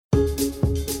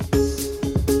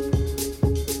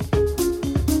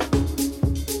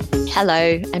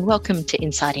Hello and welcome to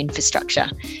Inside Infrastructure,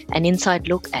 an inside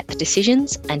look at the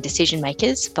decisions and decision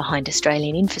makers behind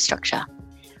Australian infrastructure.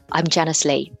 I'm Janice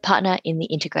Lee, partner in the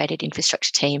Integrated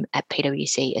Infrastructure team at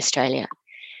PwC Australia.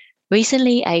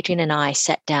 Recently, Adrian and I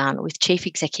sat down with Chief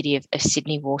Executive of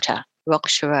Sydney Water, Roch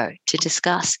Cheroux, to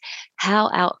discuss how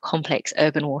our complex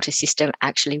urban water system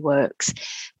actually works,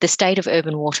 the state of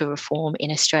urban water reform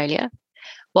in Australia,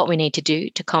 what we need to do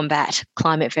to combat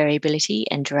climate variability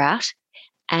and drought,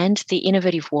 and the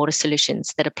innovative water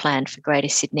solutions that are planned for Greater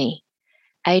Sydney.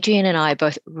 Adrian and I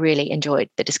both really enjoyed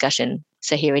the discussion,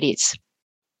 so here it is.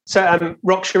 So,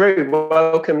 Roch Cheroux,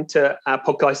 welcome to our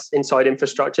podcast, Inside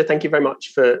Infrastructure. Thank you very much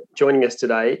for joining us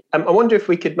today. I wonder if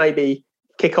we could maybe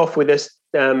kick off with us,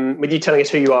 with you telling us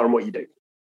who you are and what you do.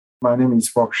 My name is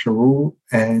Roch Cheroux,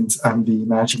 and I'm the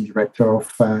Managing Director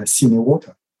of Sydney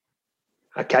Water.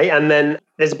 Okay, and then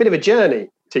there's a bit of a journey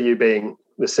to you being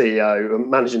the CEO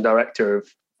and Managing Director of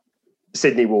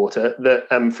Sydney Water that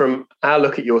from our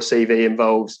look at your CV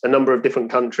involves a number of different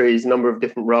countries, a number of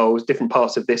different roles, different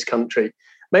parts of this country.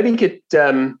 Maybe you could,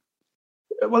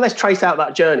 let's trace out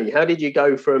that journey. How did you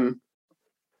go from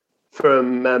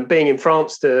being in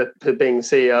France to being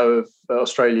CEO of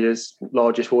Australia's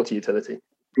largest water utility?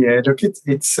 Yeah, look,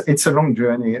 it's a long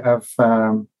journey.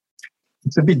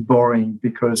 It's a bit boring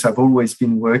because I've always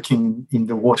been working in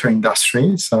the water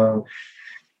industry. So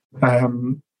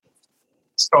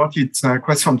started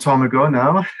quite some time ago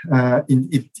now.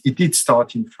 It did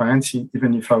start in France,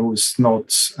 even if I was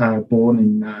not born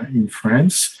in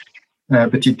France.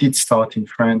 But it did start in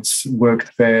France,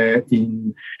 worked there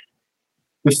in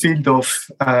the field of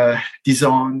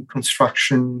design,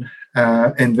 construction,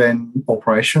 and then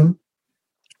operation.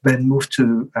 Then moved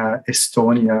to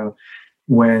Estonia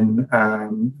when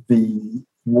the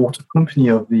water company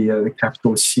of the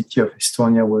capital city of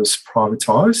Estonia was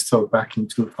privatized, so back in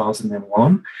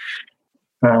 2001.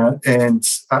 And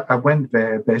I went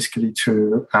there basically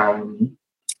to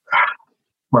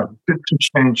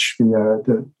change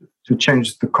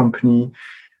the company,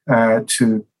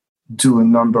 to do a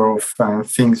number of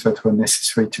things that were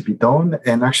necessary to be done,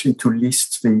 and actually to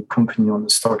list the company on the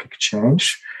stock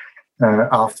exchange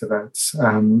after that.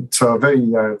 So a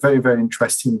very, very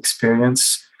interesting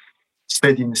experience.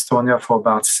 Stayed in Estonia for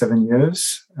about 7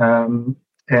 years, and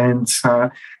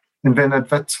then at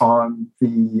that time,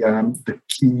 the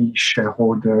key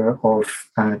shareholder of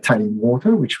Tallinn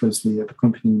Water, which was the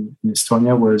company in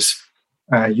Estonia, was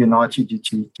United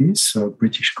Utilities, a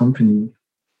British company,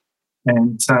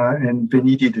 and they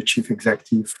needed a chief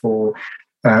executive for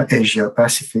Asia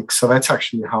Pacific. So that's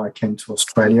actually how I came to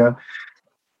Australia.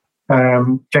 I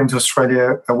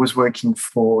was working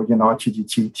for United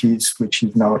Utilities, which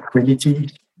is now Trinity.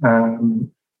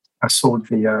 I sold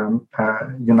the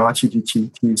United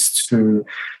Utilities to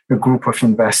a group of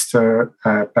investors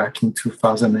back in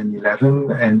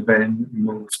 2011, and then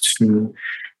moved to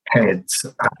head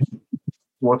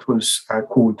what was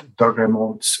called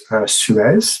Dogremont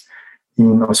Suez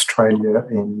in Australia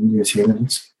and New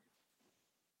Zealand.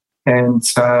 And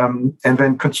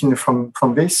then continue from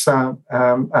this. I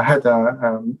had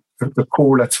a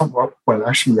call at some. Well,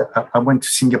 actually, I went to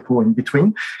Singapore in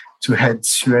between to head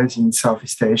Suez in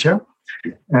Southeast Asia,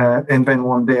 and then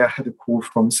one day I had a call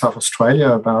from South Australia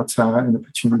about an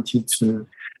opportunity to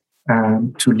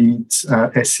lead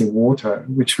SA Water,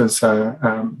 which was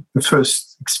the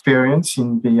first experience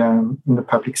in the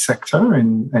public sector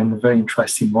and a very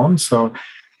interesting one. So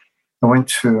I went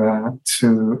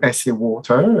to SA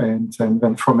Water, and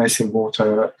then from SA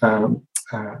Water,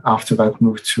 after that,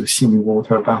 moved to Sydney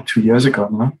Water about 2 years ago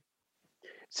now.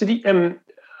 So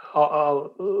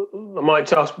I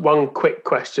might ask one quick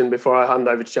question before I hand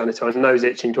over to Janice. I know he's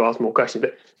itching to ask more questions,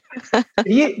 but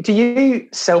do you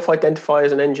self-identify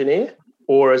as an engineer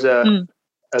or as a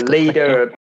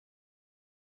leader?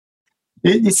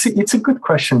 It's a good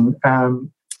question.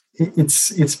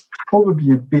 It's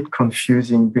probably a bit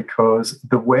confusing because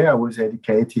the way I was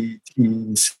educated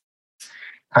is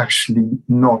actually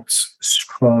not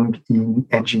strong in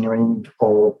engineering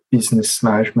or business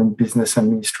management, business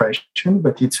administration,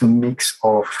 but it's a mix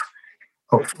of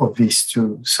these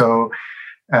two. So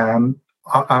I'm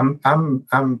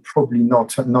probably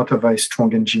not a very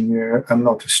strong engineer. I'm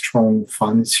not a strong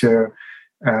financier.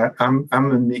 I'm a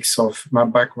mix of. My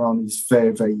background is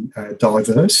very, very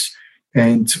diverse.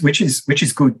 And which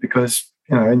is good because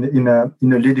in a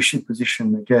leadership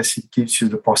position, I guess it gives you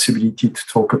the possibility to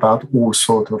talk about all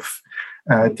sorts of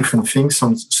different things.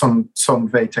 Some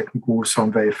very technical,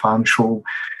 some very financial,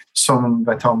 some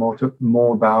that are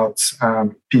more about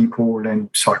people and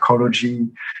psychology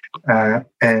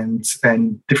and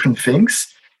different things.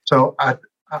 So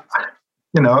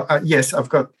Yes, I've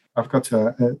got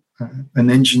an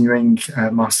engineering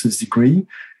master's degree,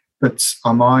 but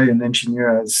am I an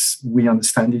engineer as we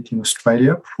understand it in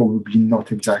Australia? Probably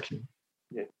not exactly.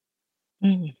 Yeah.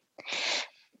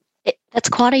 That's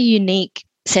quite a unique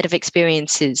set of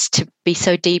experiences to be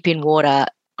so deep in water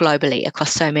globally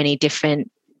across so many different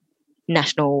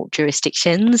national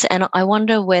jurisdictions. And I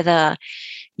wonder whether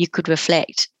you could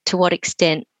reflect to what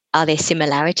extent are there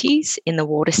similarities in the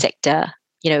water sector?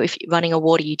 If you're running a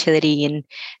water utility in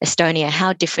Estonia,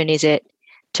 how different is it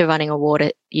to running a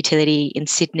water utility in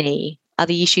Sydney? Are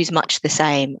the issues much the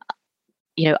same?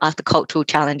 Are the cultural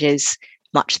challenges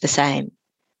much the same?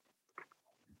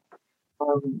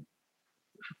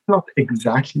 Not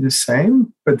exactly the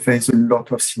same, but there's a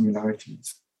lot of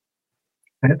similarities.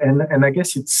 And I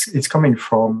guess it's coming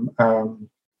from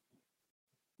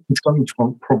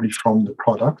probably from the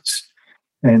products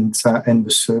and the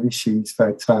services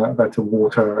that a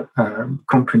water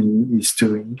company is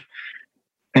doing.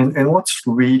 And what's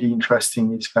really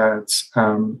interesting is that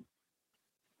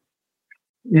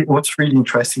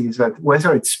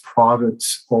whether it's private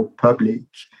or public,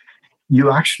 you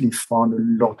actually found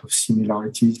a lot of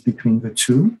similarities between the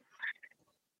two.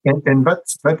 And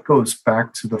that goes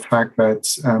back to the fact that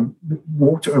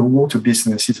a water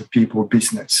business is a people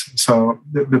business. So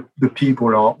the people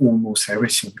are almost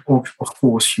everything. Of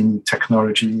course, you need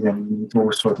technology and you need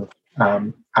all sort of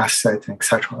assets,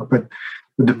 etc. But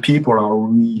the people are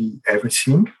really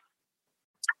everything.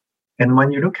 And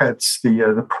when you look at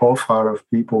the profile of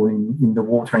people in the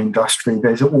water industry,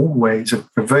 there's always a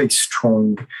very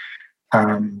strong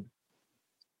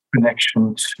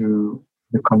connection to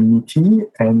the community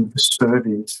and the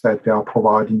service that they are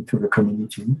providing to the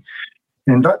community.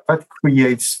 And that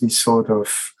creates this sort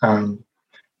of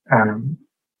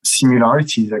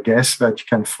similarities, I guess, that you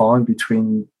can find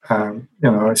between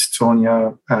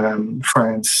Estonia,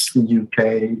 France, the UK,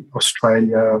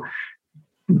 Australia,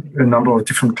 a number of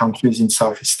different countries in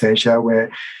Southeast Asia, where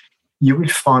you will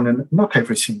find, not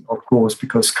everything, of course,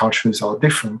 because cultures are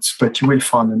different, but you will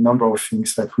find a number of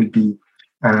things that will be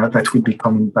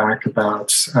coming back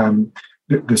about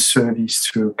the service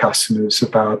to customers,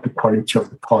 about the quality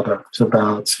of the product,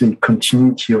 about the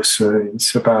continuity of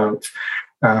service, about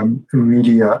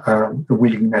really a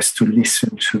willingness to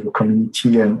listen to the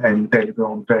community and deliver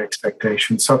on their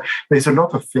expectations. So there's a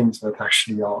lot of things that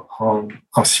actually are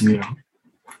similar.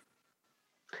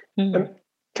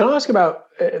 Can I ask about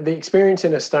the experience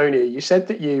in Estonia? You said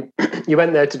that you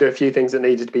went there to do a few things that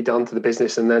needed to be done to the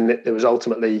business, and then it was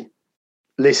ultimately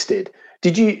listed.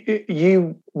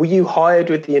 Were you hired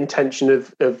with the intention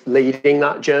of leading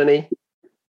that journey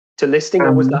to listing,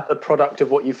 or was that the product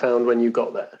of what you found when you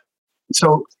got there?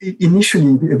 So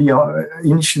initially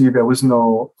there was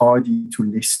no idea to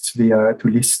list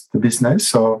the business.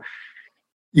 So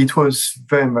it was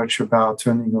very much about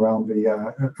turning around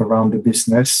the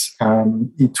business.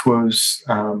 It was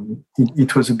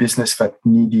a business that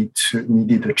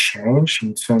needed a change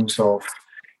in terms of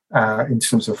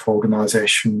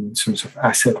organization, in terms of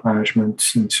asset management,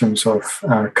 in terms of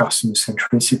customer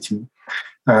centricity,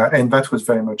 and that was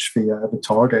very much the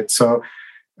target. So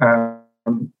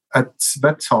at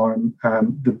that time,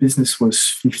 the business was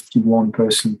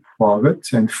 51%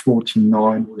 private and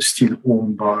 49% was still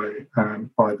owned by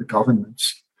the government.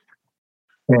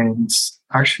 And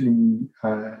actually,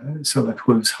 so that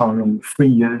was how long? 3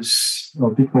 years,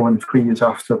 or a bit more than 3 years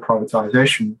after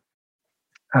privatization.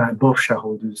 Both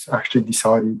shareholders actually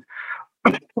decided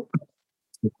that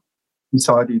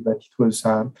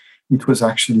it was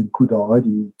actually a good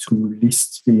idea to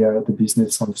list the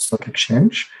business on the stock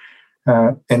exchange,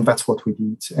 and that's what we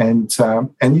did. And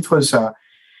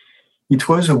it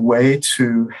was a way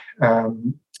to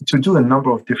do a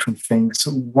number of different things.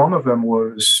 One of them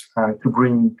was to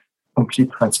bring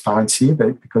complete transparency,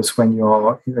 because when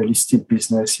you're a listed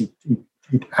business,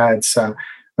 it adds a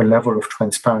level of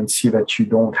transparency that you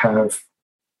don't have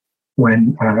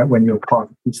when you're a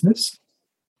private business.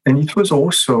 And it was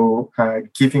also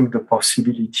giving the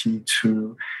possibility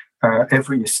to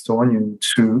every Estonian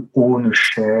to own a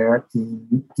share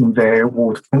in their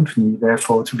water company,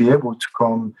 therefore to be able to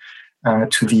come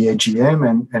to the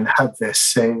AGM and have their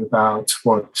say about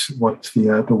what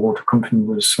the water company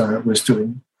was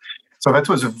doing. So that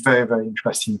was a very, very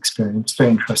interesting experience.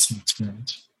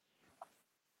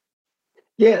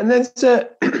 Yeah, and then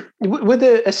were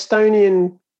the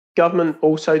Estonian government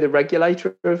also the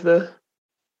regulator of the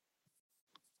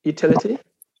utility?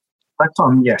 That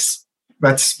time, yes.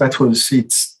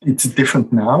 It's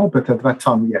different now, but at that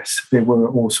time, yes, they were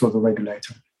also the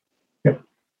regulator. Yeah.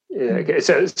 Yeah. Okay.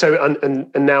 So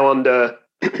and now under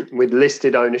with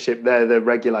listed ownership, they're the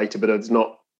regulator, but it's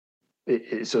not.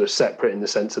 It's sort of separate in the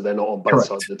sense that they're not on both Correct.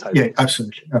 sides of the table. Yeah,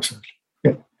 absolutely.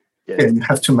 Yeah. You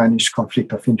have to manage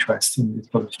conflict of interest in this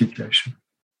sort of situation.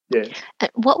 Yeah.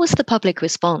 What was the public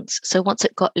response? So once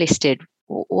it got listed,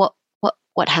 what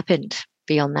happened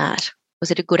beyond that? Was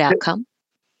it a good outcome?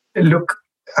 Look,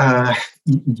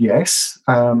 yes.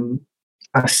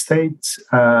 I stayed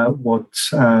a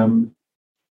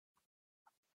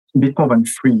bit more than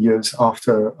 3 years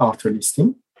after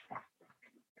listing,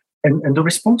 and the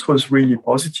response was really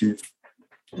positive.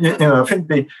 I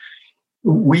think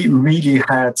we really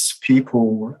had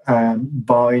people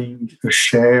buying a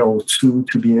share or two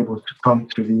to be able to come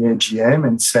to the AGM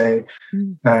and say,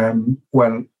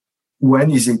 well, when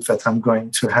is it that I'm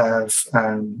going to have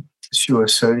sewer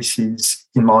services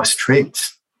in my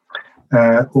street?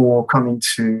 Or coming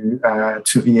to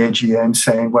the AGM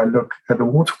saying, well, look, the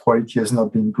water quality has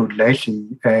not been good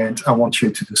lately, and I want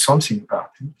you to do something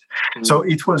about it. So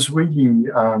it was really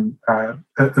a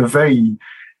very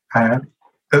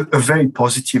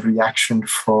positive reaction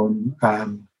from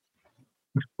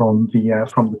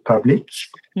the public.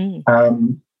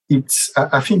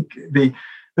 I think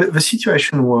the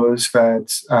situation was that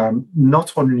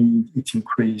not only it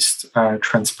increased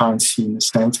transparency in the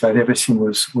sense that everything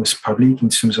was public in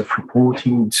terms of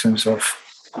reporting, in terms of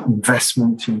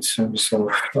investment, in terms of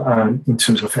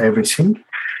everything,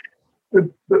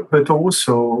 but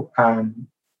also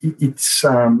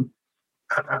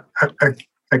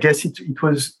I guess it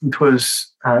was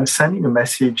sending a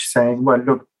message saying, well,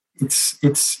 look, it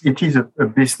is a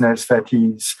business that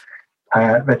is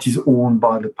owned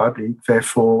by the public.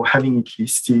 Therefore, having it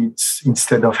listed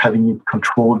instead of having it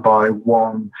controlled by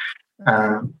one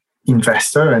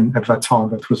investor, and at that time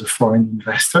that was a foreign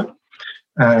investor,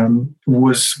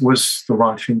 was the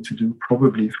right thing to do,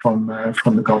 probably from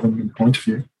the government point of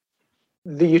view.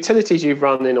 The utilities you've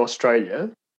run in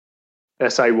Australia,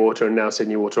 SA Water and now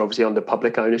Sydney Water, obviously under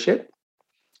public ownership.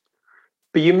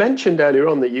 But you mentioned earlier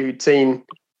on that you'd seen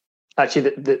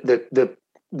actually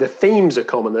the themes are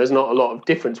common. There's not a lot of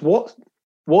difference. What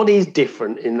is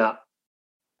different in that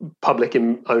public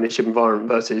ownership environment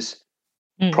versus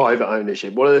private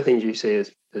ownership? What are the things you see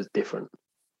as different?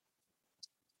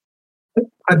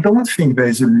 I don't think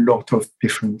there's a lot of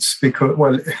difference because,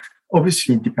 well,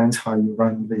 obviously it depends how you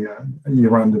run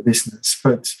the business.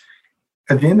 But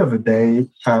at the end of the day,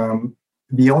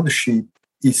 the ownership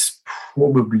is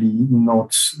probably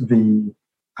not the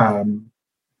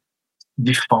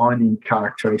defining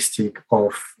characteristic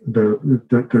of the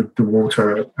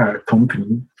water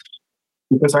company,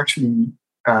 because actually,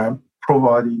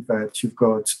 provided that you've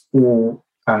got all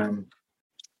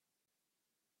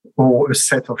a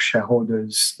set of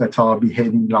shareholders that are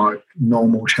behaving like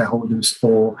normal shareholders,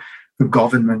 or the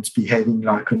government behaving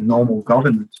like a normal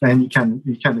government, then you can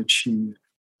achieve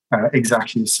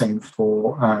exactly the same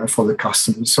for the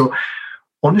customers. So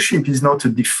ownership is not a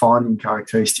defining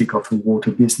characteristic of the water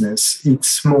business.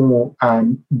 It's more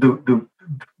the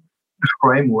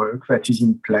framework that is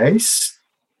in place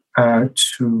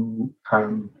to,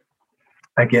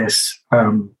 I guess,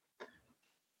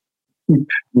 keep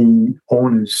the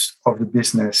owners of the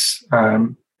business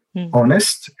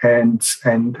honest and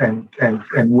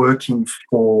working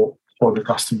for the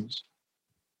customers.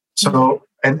 So,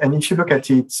 and if you look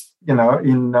at it, in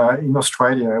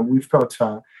Australia, we've got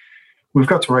a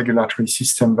regulatory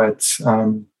system that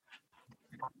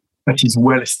is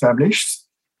well established.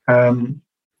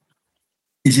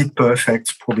 Is it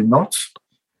perfect? Probably not.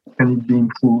 Can it be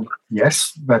improved?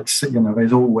 Yes, but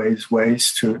there's always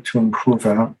ways to improve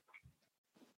a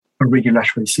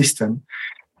regulatory system.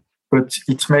 But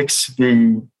it makes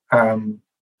the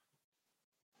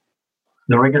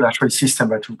regulatory system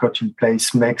that we've got in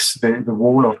place makes the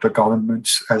role of the government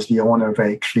as the owner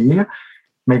very clear,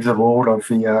 makes the role of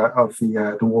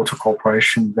the water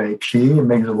corporation very clear,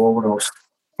 makes the role of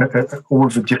all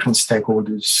the different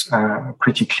stakeholders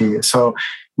pretty clear. So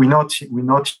we're not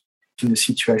in a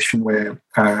situation where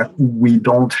we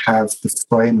don't have the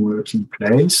framework in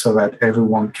place so that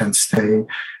everyone can stay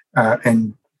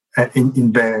in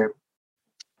their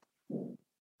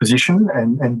position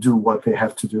and do what they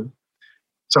have to do.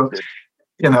 So,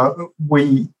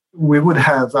 we would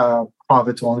have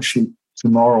private ownership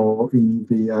tomorrow in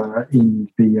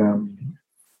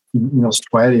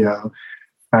Australia.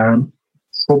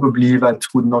 Probably that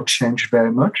would not change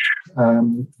very much.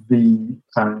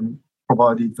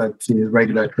 Provided that the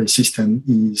regulatory system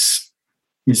is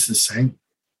the same.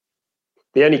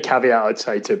 The only caveat I'd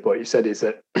say to what you said is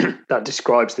that that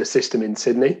describes the system in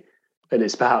Sydney, and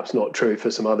it's perhaps not true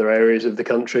for some other areas of the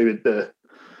country with the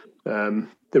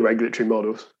regulatory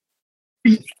models.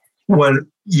 Well,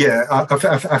 yeah,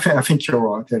 I think you're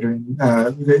right, Adrian.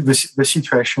 The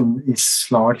situation is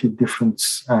slightly different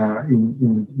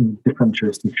in different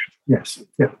jurisdictions. Yes,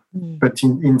 yeah. But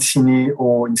in Sydney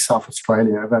or in South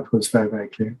Australia, that was very, very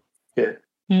clear. Yeah.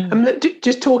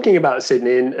 Just talking about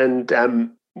Sydney, and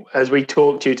as we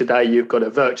talk to you today, you've got a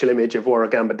virtual image of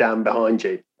Warragamba Dam behind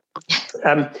you.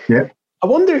 Yeah. I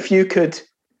wonder if you could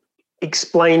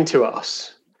explain to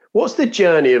us, what's the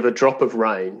journey of a drop of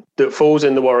rain that falls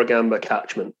in the Warragamba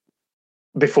catchment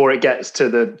before it gets to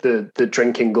the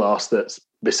drinking glass that's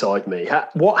beside me?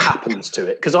 What happens to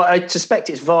it? Because I suspect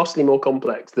it's vastly more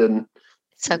complex than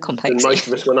most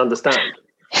of us will understand.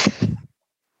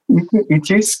 It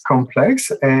is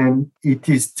complex, and it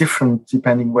is different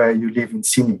depending where you live in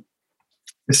Sydney.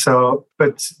 So,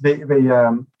 but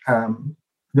the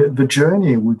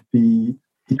journey would be: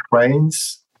 it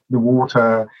rains, the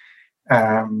water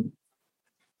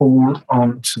fall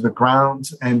onto the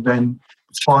ground, and then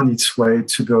find its way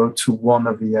to go to one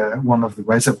of the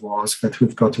reservoirs that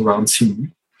we've got around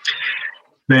Sydney.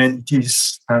 Then it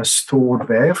is stored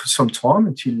there for some time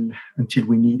until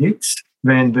we need it.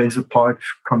 Then there's a pipe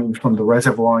coming from the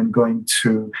reservoir and going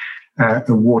to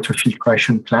a water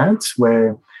filtration plant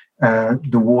where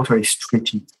the water is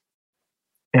treated.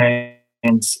 And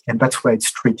that's where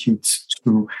it's treated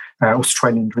to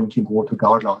Australian drinking water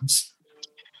guidelines.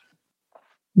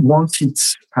 Once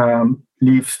it's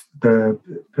leaves the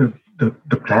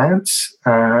plant,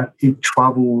 it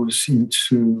travels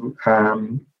into a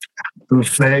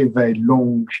very, very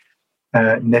long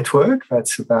network.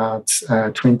 That's about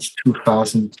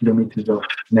 22,000 kilometers of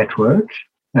network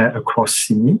across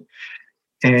Sydney.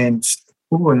 And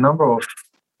through a number of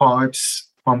pipes,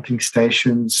 pumping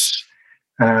stations,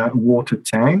 water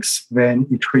tanks, then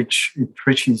it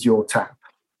reaches your tap.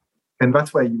 And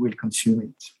that's where you will consume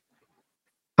it.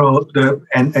 So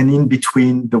and in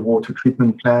between the water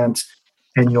treatment plant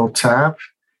and your tap,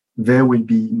 there will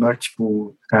be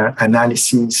multiple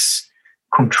analysis,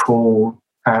 control,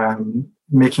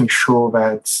 making sure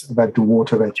that the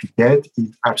water that you get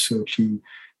is absolutely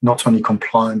not only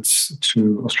compliant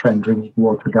to Australian drinking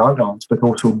water guidelines, but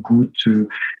also good to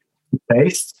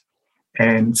taste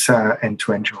and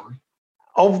to enjoy.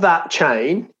 Of that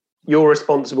chain, you're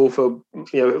responsible for,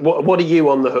 what are you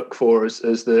on the hook for as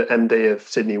the MD of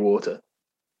Sydney Water?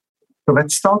 So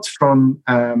that starts from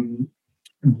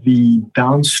the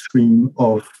downstream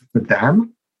of the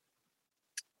dam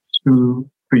to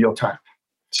your tap.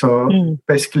 So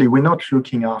basically, we're not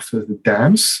looking after the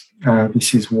dams.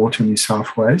 This is Water New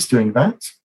South Wales doing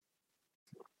that.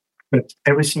 But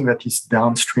everything that is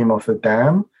downstream of the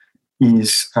dam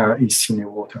is Sydney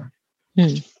Water.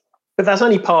 But that's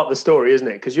only part of the story, isn't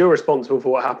it? Because you're responsible for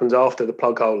what happens after the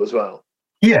plug hole as well.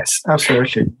 Yes,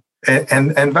 absolutely.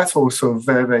 And that's also a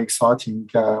very, very exciting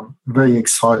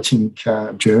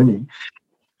journey.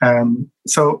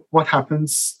 So what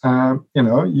happens,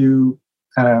 you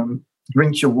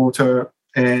drink your water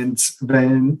and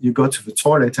then you go to the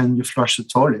toilet and you flush the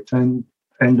toilet and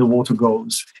the water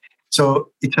goes.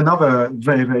 So it's another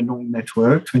very, very long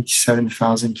network,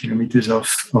 27,000 kilometers of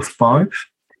pipe.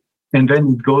 And then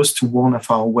it goes to one of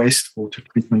our wastewater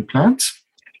treatment plants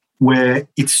where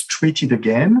it's treated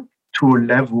again to a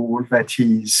level that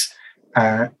is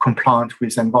compliant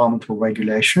with environmental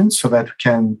regulations so that we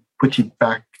can put it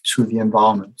back to the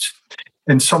environment.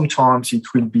 And sometimes it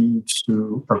will be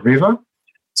to a river,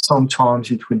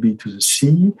 sometimes it will be to the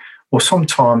sea, or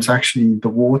sometimes actually the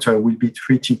water will be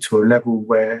treated to a level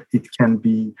where it can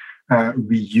be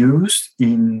reused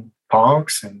in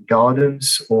parks and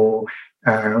gardens, or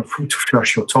to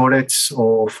flush your toilets,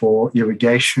 or for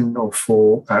irrigation, or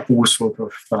for all sorts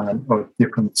of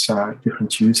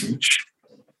different usage.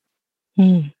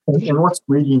 And what's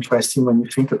really interesting when you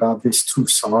think about these two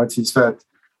sides is that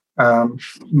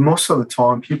most of the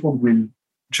time people will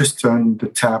just turn the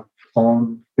tap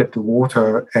on, get the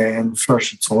water, and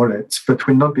flush the toilets, but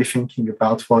will not be thinking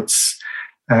about what's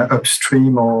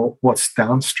upstream or what's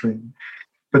downstream.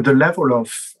 But the level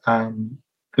of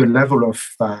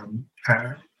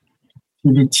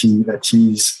activity that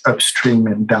is upstream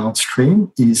and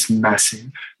downstream is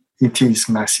massive. It is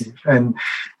massive. And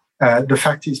the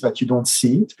fact is that you don't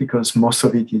see it because most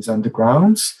of it is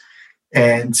underground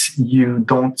and you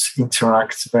don't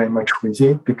interact very much with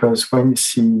it, because when you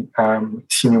see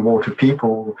Sydney Water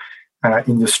people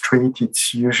in the street,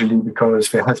 it's usually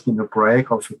because there has been a break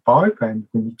of a pipe and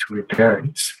we need to repair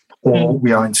it, or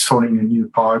we are installing a new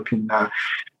pipe in a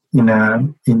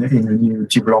new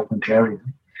development area.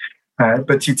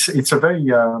 But it's a very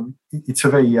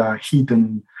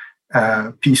hidden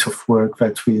piece of work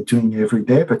that we're doing every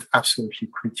day, but absolutely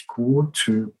critical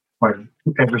to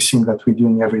everything that we're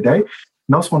doing every day,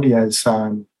 not only as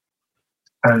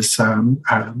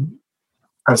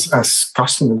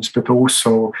customers, but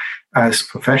also as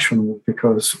professionals,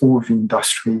 because all the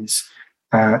industries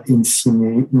in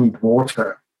Sydney need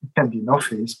water. It can be in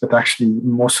office, but actually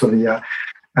most of the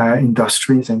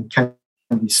industries and can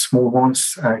be small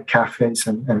ones, cafes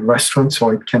and restaurants,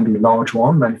 or it can be large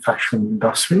one, manufacturing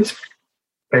industries.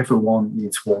 Everyone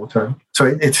needs water. So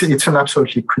it's an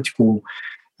absolutely critical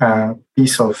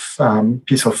piece of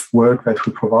work that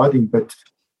we're providing, but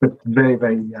very,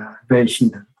 very, very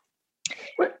hidden.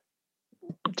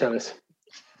 Janice.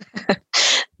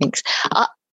 Thanks.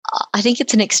 I think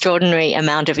it's an extraordinary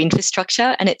amount of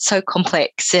infrastructure, and it's so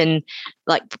complex. And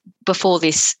like before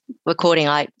this recording,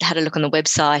 I had a look on the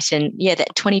website, and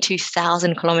that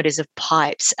 22,000 kilometres of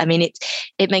pipes. I mean,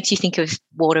 it makes you think of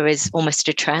water as almost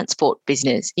a transport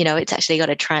business. It's actually got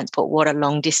to transport water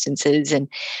long distances, and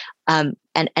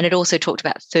it also talked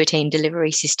about 13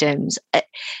 delivery systems.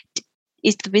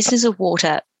 Is the business of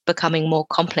water becoming more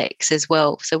complex as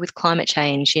well? So with climate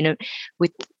change,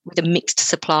 with a mixed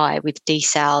supply, with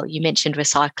desal, you mentioned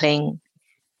recycling,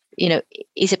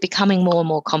 is it becoming more and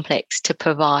more complex to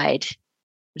provide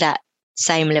that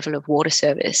same level of water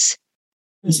service?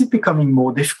 Is it becoming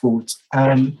more difficult?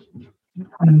 No,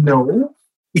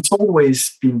 it's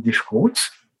always been difficult.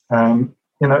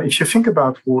 If you think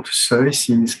about water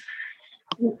services,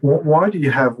 why do you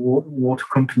have water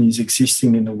companies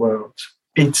existing in the world?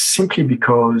 It's simply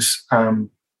because at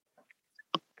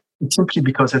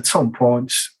some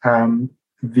point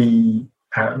the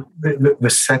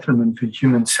settlement, the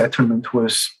human settlement,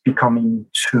 was becoming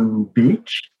too big,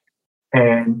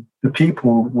 and the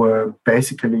people were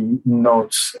basically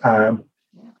not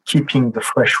keeping the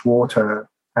fresh water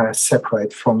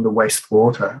separate from the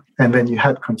wastewater, and then you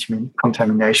had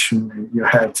contamination, and you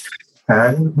had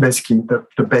basically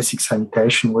the basic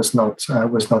sanitation was not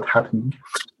happening.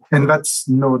 And that's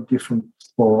no different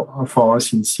for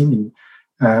us in Sydney.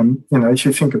 If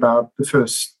you think about the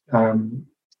first, and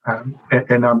I'm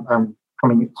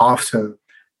coming after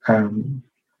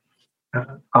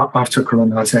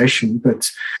colonization,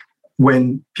 but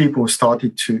when people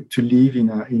started to live in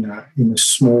a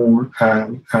small,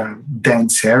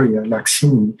 dense area like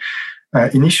Sydney,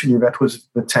 initially that was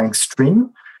the tank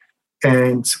stream.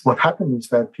 And what happened is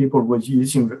that people were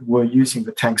using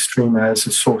the tank stream as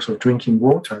a source of drinking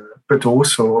water, but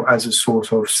also as a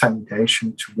source of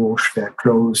sanitation, to wash their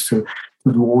clothes, to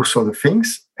do all sort of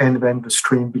things. And then the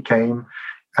stream became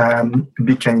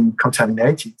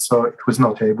contaminated, so it was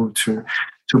not able to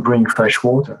bring fresh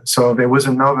water. So there was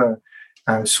another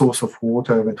source of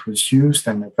water that was used,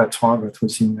 and at that time that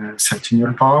was in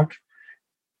Centennial Park,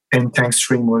 and tank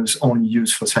stream was only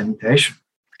used for sanitation.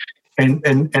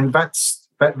 And that's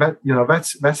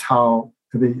how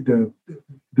the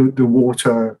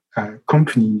water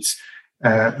companies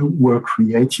were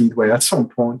created, where at some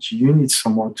point you need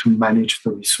someone to manage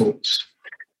the resource.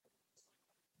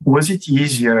 Was it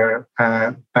easier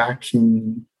back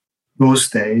in those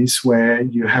days, where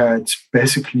you had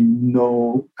basically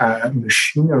no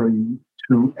machinery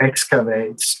to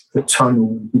excavate the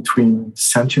tunnel between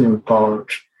Centennial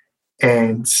Park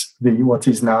and what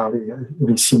is now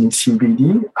the Sydney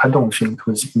CBD? I don't think it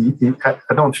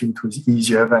was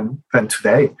easier than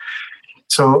today.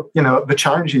 So the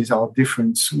challenges are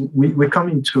different. We're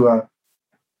coming to a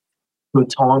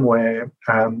time where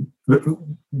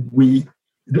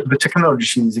the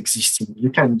technology is existing.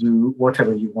 You can do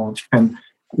whatever you want.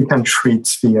 You can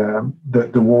treat the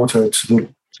water to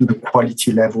the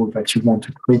quality level that you want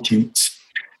to treat it.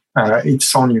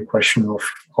 It's only a question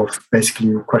of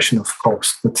basically a question of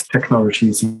cost, but technology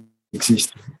is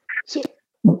existing. So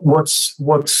what's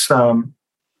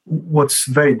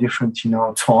very different in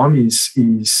our time is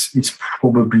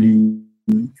probably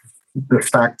the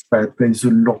fact that there's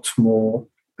a lot more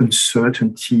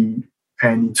uncertainty,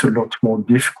 and it's a lot more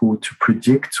difficult to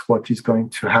predict what is going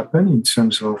to happen in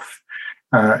terms of,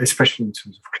 especially in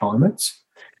terms of climate.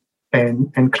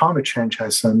 And climate change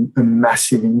has a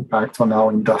massive impact on our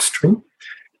industry.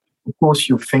 Of course,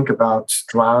 you think about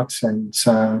droughts and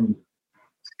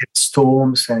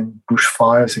storms and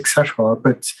bushfires, etc.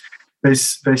 But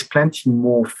there's plenty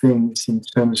more things in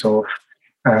terms of,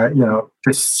 the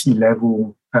sea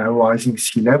level, rising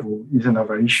sea level is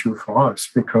another issue for us,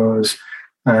 because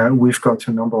we've got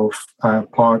a number of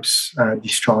pipes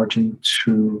discharging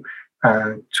to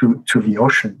the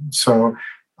ocean. So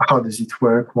how does it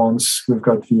work once we've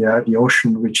got the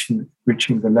ocean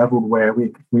reaching the level where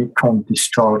we can't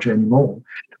discharge anymore?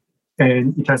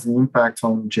 And it has an impact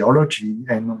on geology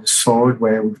and on the soil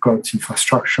where we've got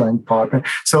infrastructure and pipeline.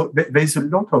 So there's a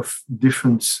lot of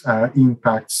different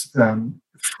impacts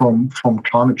from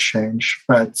climate change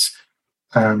that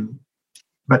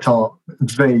are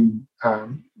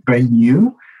very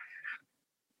new.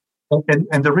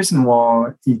 And the reason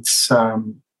why it's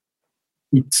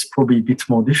probably a bit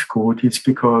more difficult is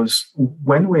because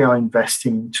when we are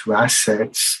investing into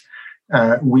assets,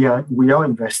 we are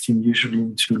investing usually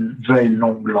into very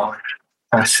long life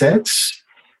assets.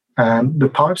 The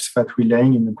pipes that we're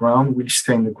laying in the ground will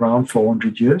stay in the ground for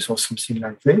 100 years or something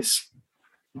like this.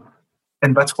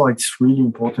 And that's why it's really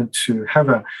important to have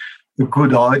a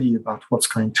good idea about what's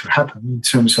going to happen in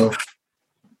terms of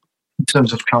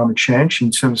climate change, in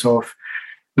terms of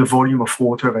the volume of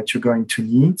water that you're going to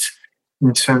need,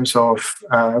 in terms of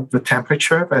the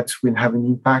temperature that will have an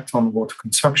impact on water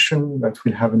consumption, that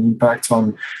will have an impact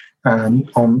on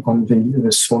the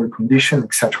soil condition,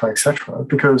 etc., etc.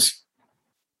 Because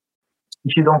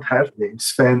if you don't have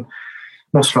this, then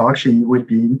most likely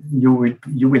you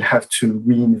will have to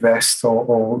reinvest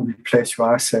or replace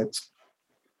your assets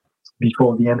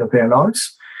before the end of their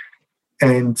lives.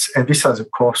 And this has a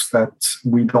cost that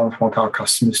we don't want our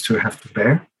customers to have to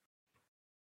bear.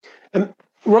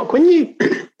 Roch, when you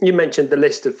mentioned the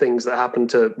list of things that happen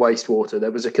to wastewater,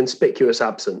 there was a conspicuous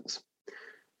absence.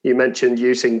 You mentioned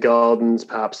using gardens,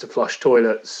 perhaps to flush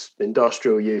toilets,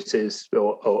 industrial uses,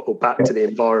 or back to the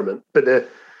environment. But the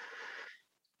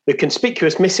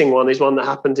conspicuous missing one is one that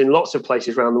happens in lots of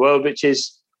places around the world, which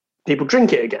is people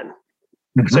drink it again.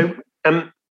 Mm-hmm. So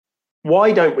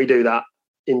why don't we do that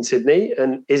in Sydney?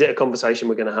 And is it a conversation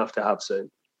we're going to have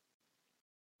soon?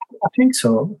 I think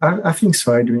so. I think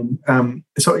so, Adrian.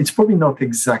 So it's probably not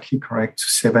exactly correct to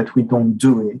say that we don't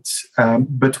do it,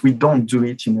 but we don't do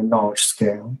it in a large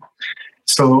scale.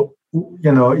 So,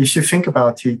 if you think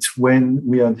about it, when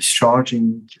we are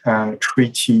discharging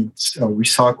treated or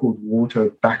recycled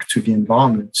water back to the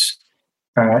environment,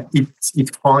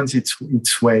 it finds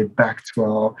its way back to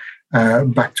our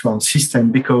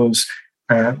system because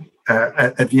at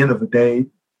the end of the day,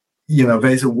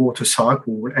 there's a water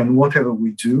cycle, and whatever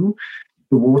we do,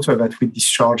 the water that we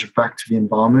discharge back to the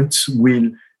environment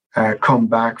will come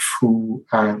back through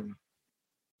a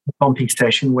pumping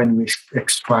station when we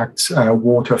extract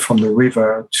water from the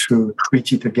river to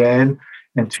treat it again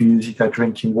and to use it as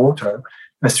drinking water,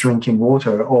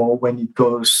 or when it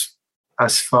goes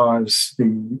as far as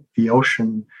the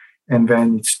ocean and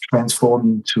then it's transformed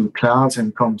into clouds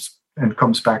and comes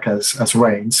back as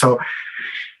rain. So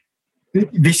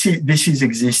this is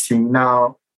existing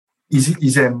now.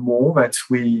 Is there more that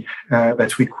we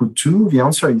could do? The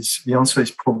answer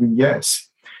is probably yes.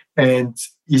 And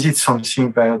is it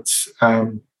something that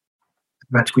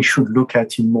we should look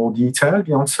at in more detail?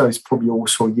 The answer is probably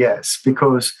also yes,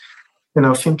 because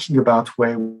thinking about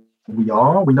where we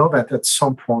are, we know that at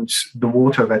some point the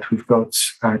water that we've got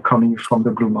coming from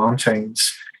the Blue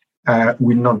Mountains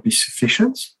will not be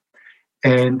sufficient,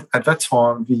 and at that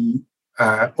time the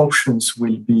options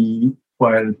will be,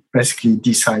 basically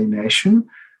desalination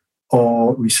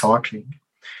or recycling.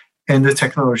 And the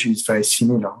technology is very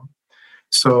similar.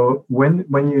 So when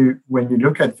you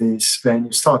look at this, then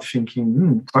you start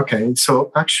thinking, okay,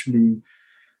 so actually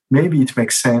maybe it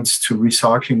makes sense to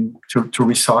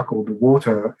recycle the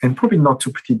water, and probably not to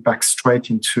put it back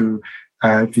straight into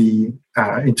the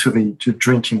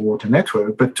drinking water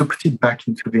network, but to put it back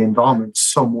into the environment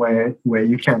somewhere where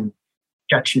you can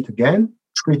catch it again,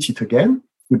 treat it again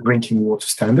with drinking water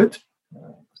standard,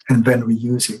 and then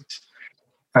reuse it.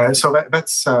 So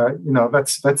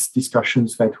that's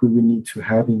discussions that we will need to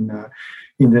have in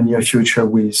the near future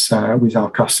with our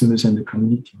customers and the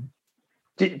community.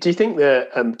 Do you think the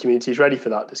community is ready for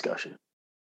that discussion?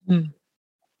 The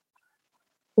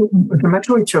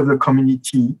majority of the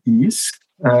community is.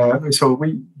 So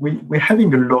we're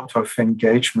having a lot of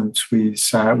engagement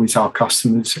with our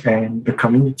customers and the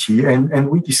community, and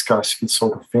we discuss these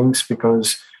sort of things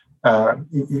because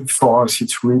for us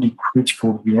it's really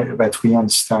critical that we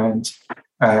understand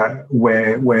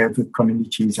where the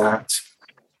community is at.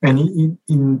 And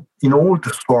in all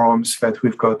the forums that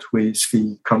we've got with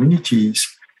the communities,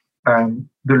 the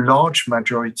large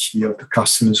majority of the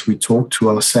customers we talk to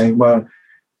are saying, well,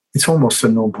 it's almost a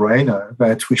no-brainer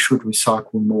that we should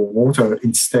recycle more water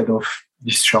instead of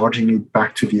discharging it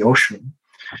back to the ocean.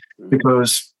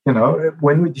 Because,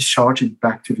 when we discharge it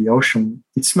back to the ocean,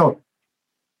 it's not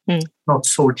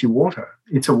salty water.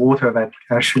 It's a water that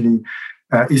actually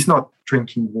is not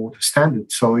drinking water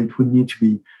standard. So it would need to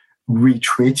be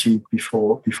retreated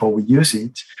before we use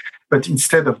it. But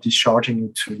instead of discharging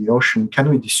it to the ocean, can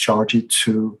we discharge it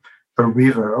to a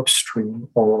river upstream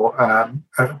or a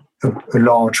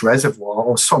large reservoir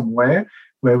or somewhere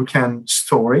where we can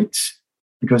store it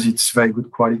because it's very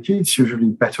good quality. It's usually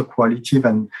better quality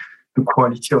than the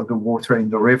quality of the water in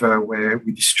the river where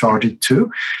we discharge it to,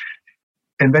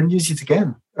 and then use it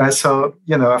again. So,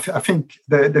 I think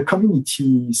the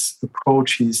community's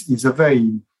approach is a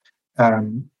very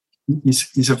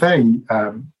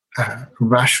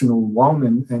rational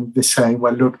one, and they say,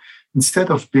 well, look, instead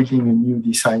of building a new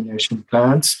desalination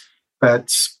plant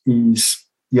that is,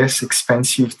 yes,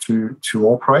 expensive to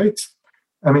operate,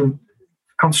 I mean,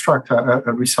 construct a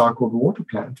recycled water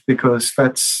plant because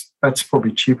that's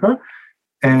probably cheaper,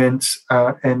 and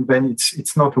then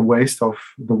it's not a waste of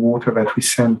the water that we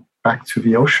send back to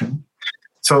the ocean.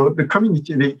 So the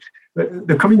community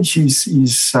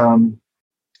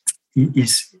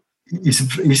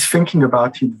is thinking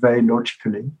about it very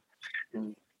logically.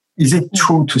 Is it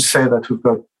true to say that we've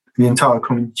got the entire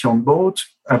community on board?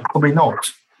 Probably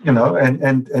not.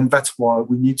 And that's why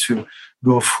we need to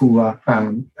go through a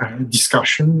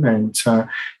discussion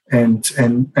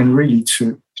and really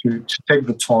to take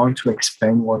the time to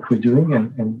explain what we're doing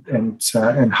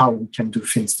and how we can do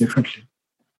things differently.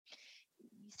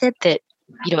 You said that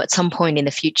at some point in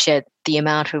the future the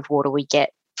amount of water we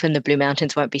get from the Blue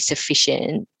Mountains won't be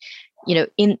sufficient.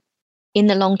 In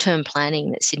the long-term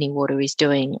planning that Sydney Water is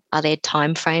doing, are there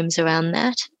timeframes around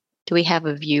that? Do we have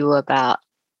a view about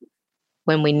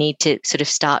when we need to sort of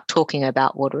start talking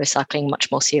about water recycling much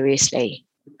more seriously,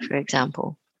 for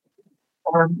example?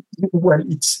 Well,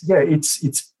 it's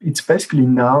basically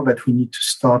now that we need to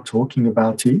start talking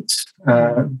about it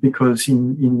because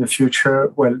in the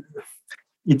future, well,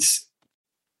 it's.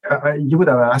 You would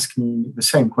have asked me the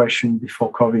same question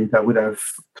before COVID. I would have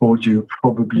told you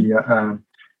probably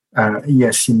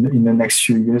yes. In the next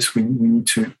few years, we need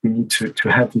to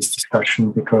have this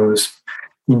discussion because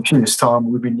in a few years'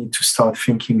 time we will need to start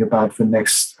thinking about the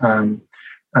next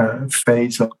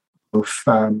phase of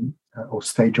or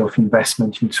stage of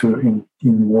investment in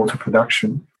water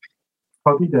production.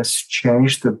 COVID has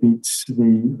changed a bit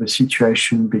the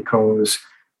situation because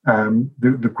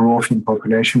the growth in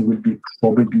population will be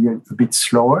probably a bit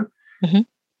slower,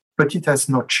 but it has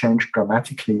not changed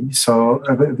dramatically. So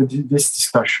this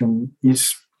discussion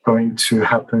is going to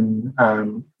happen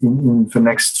in the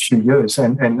next few years,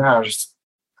 and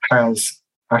has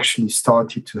actually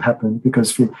started to happen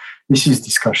because this is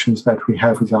discussions that we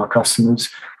have with our customers.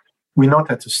 We're not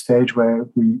at a stage where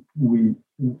we're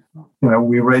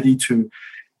ready to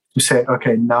say,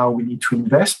 okay, now we need to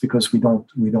invest because we don't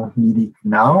need it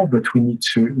now, but we need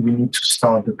to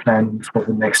start the planning for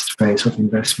the next phase of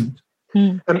investment.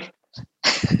 Go,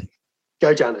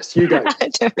 Janice. You go.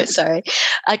 Sorry,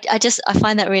 I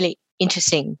find that really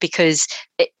interesting because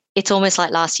it's almost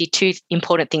like last year two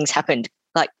important things happened.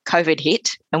 Like COVID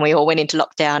hit and we all went into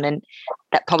lockdown, and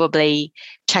that probably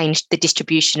changed the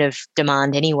distribution of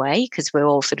demand anyway because we're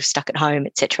all sort of stuck at home,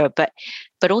 etc. But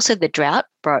also the drought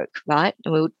broke, right?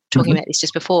 And we were talking about this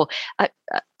just before.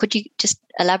 Could you just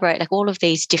elaborate, like all of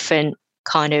these different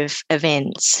kind of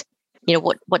events?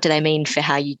 What do they mean for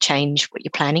how you change what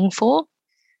you're planning for?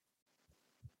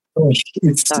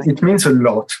 It means a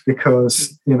lot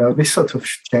because these sort of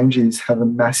changes have a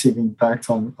massive impact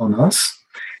on us.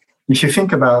 If you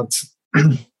think about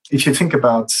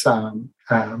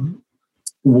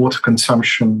water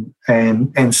consumption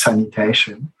and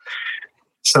sanitation,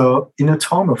 so in a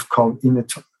time of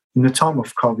COVID,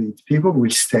 people will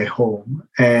stay home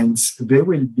and they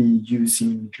will be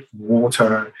using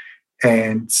water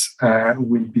and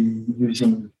will be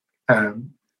using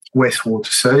wastewater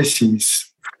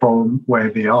services from where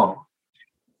they are.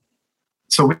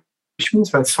 So which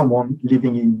means that someone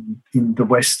living in the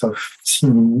west of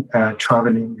Sydney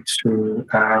traveling to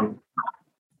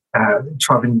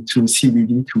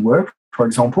CBD to work, for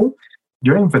example,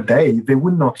 during the day, they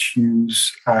would not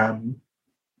use the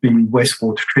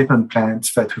wastewater treatment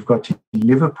plants that we've got in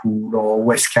Liverpool or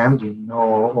West Camden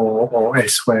or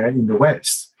elsewhere in the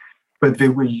west, but they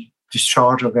will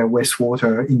discharge of their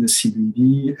wastewater in the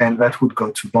CBD, and that would go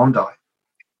to Bondi.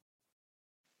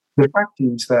 The fact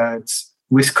is that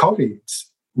with COVID,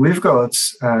 we've got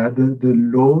the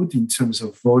load in terms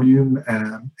of volume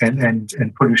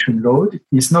and pollution load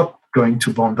is not going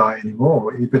to Bondi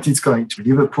anymore, but it's going to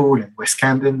Liverpool and West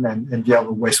Camden and the other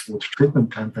wastewater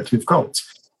treatment plant that we've got.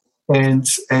 And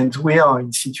we are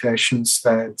in situations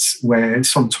where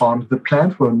sometimes the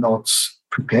plant were not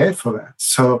prepared for that.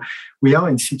 So we are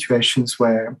in situations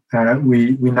where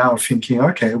we're now thinking,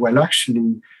 okay, well,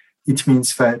 actually, it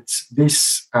means that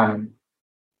this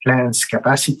plant's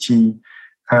capacity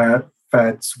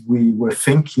that we were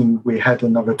thinking we had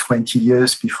another 20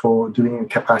 years before doing a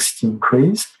capacity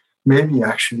increase. Maybe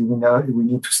actually we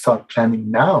need to start planning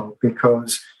now,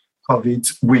 because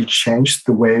COVID will change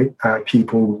the way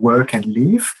people work and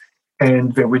live.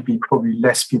 And there will be probably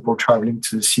less people traveling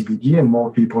to the CBD and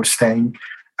more people staying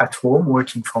at home,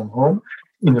 working from home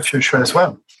in the future as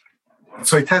well.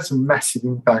 So it has a massive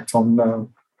impact on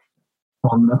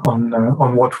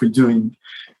what we're doing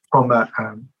from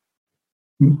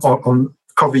on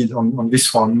COVID on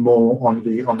this one, more on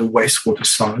the wastewater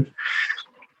side.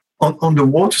 On the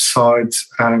water side,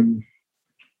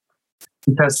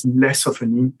 it has less of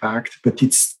an impact, but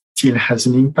it still has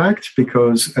an impact,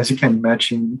 because, as you can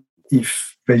imagine,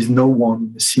 if there is no one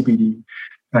in the CBD,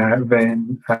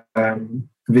 then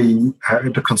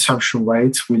the consumption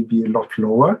rates will be a lot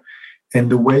lower. And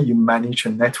the way you manage a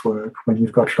network when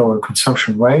you've got lower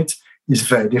consumption rate is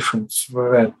very different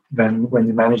than when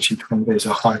you manage it when there's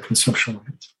a high consumption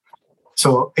rate.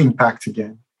 So impact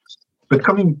again. But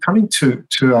coming to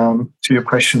your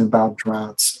question about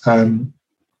droughts,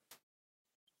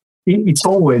 it's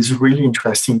always really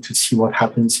interesting to see what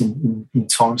happens in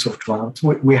times of drought.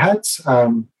 We had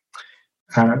so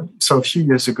a few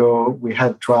years ago we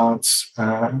had droughts.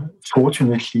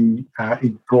 Fortunately,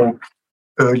 it broke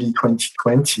early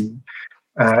 2020,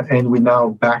 and we're now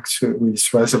back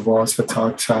with reservoirs that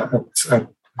are at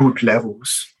good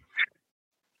levels.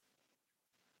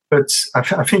 But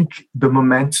I think the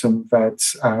momentum that,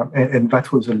 and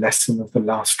that was a lesson of the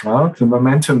last drought, the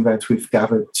momentum that we've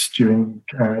gathered during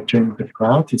the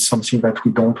drought is something that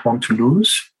we don't want to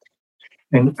lose.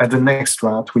 And at the next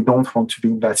drought, we don't want to be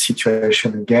in that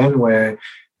situation again where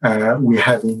we're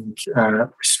having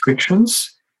restrictions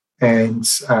and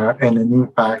an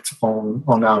impact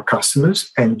on our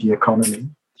customers and the economy.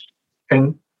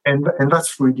 And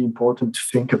that's really important to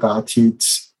think about it,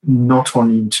 not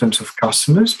only in terms of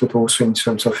customers, but also in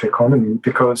terms of economy,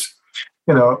 because,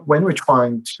 when we're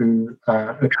trying to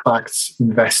attract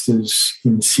investors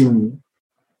in Sydney,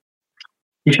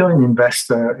 if you're an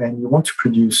investor and you want to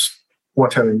produce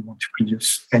whatever you want to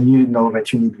produce, and you know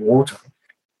that you need water,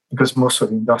 because most of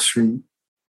the industry,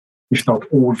 if not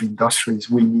all the industries,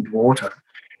 will need water,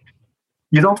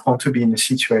 you don't want to be in a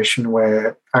situation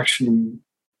where actually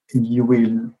you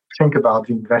will think about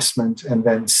the investment and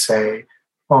then say,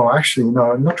 oh, actually,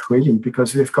 no, not really,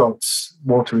 because we've got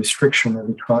water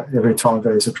restriction every time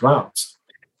there is a drought.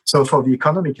 So for the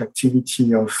economic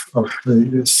activity of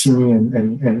the Sydney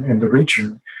and the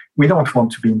region, we don't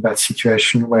want to be in that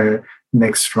situation where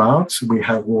next drought we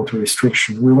have water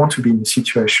restriction. We want to be in a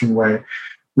situation where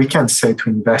we can say to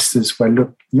investors, well,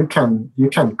 look, you can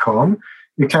come,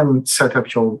 you can set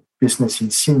up your business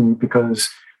in Sydney because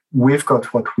we've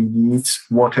got what we need,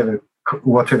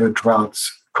 whatever drought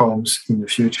comes in the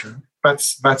future.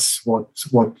 That's what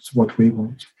we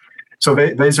want. So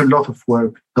there's a lot of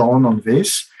work done on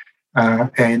this,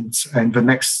 and the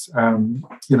next,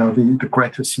 the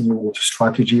Greater Sydney Water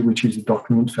Strategy, which is a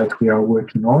document that we are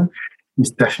working on,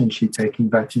 is definitely taking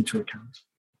that into account.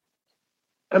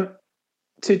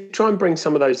 To try and bring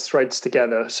some of those threads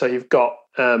together, so you've got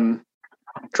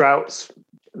droughts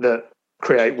that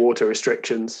create water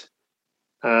restrictions,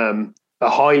 a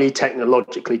highly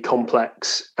technologically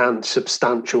complex and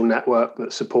substantial network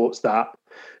that supports that,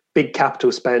 big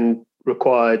capital spend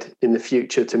required in the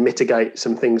future to mitigate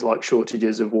some things like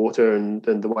shortages of water and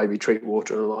the way we treat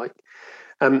water and the like.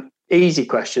 Easy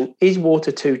question, is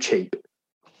water too cheap?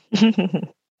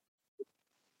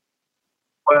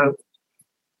 Well,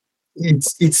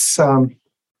 it's a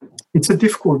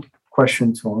difficult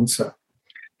question to answer.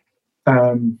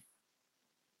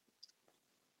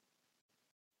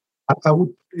 I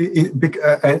would,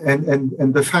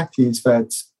 and the fact is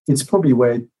that it's probably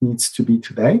where it needs to be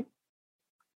today.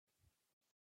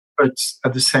 But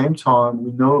at the same time,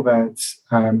 we know that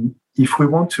if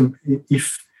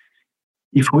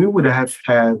we would have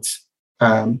had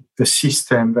a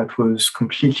system that was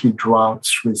completely drought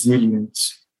resilient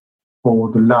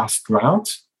for the last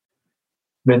drought,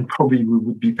 then probably we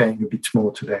would be paying a bit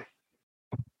more today.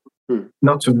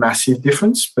 Not a massive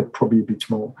difference, but probably a bit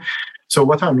more. So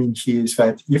what I mean here is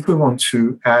that if we want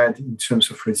to add in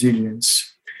terms of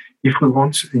resilience, if we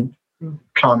want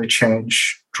climate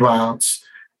change, droughts,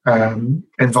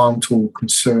 environmental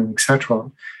concern,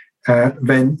 etc.,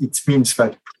 then it means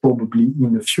that probably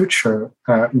in the future,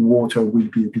 water will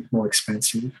be a bit more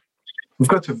expensive. We've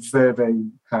got a very,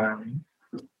 very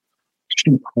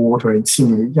cheap water in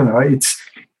Sydney.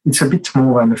 It's a bit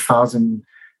more than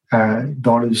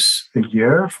 $1,000 a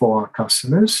year for our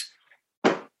customers,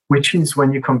 which is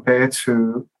when you compare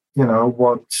to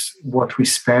what we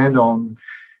spend on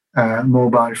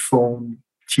mobile phone,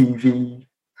 TV,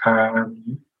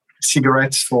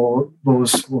 cigarettes for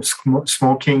those who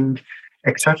smoking,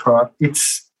 etc.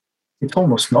 It's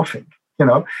almost nothing.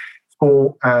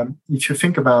 For if you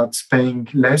think about paying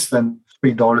less than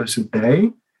 $3 a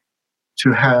day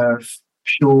to have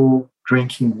pure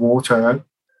drinking water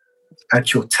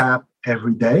at your tap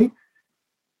every day,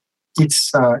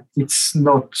 it's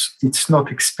not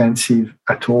expensive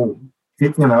at all.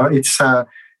 It's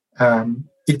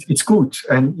good,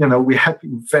 and we're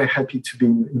very happy to be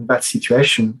in that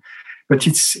situation. But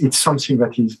it's something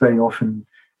that is very often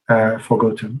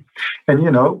forgotten, and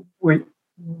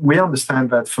we understand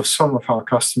that for some of our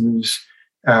customers,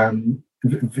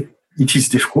 it is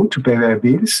difficult to pay their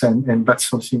bills, and that's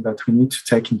something that we need to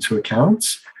take into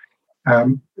account.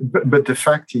 But the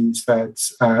fact is that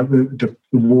the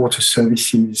water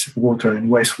and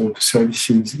wastewater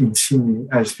services in Sydney,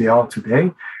 as they are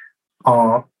today,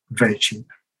 are very cheap.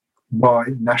 By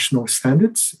national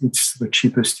standards, it's the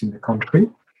cheapest in the country,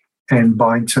 and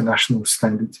by international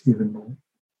standards, even more.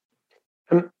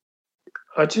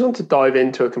 I just want to dive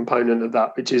into a component of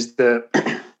that, which is the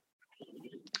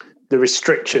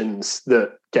restrictions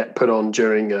that get put on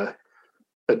during a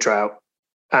drought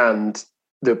and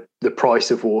the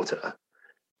price of water.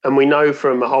 And we know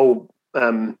from a whole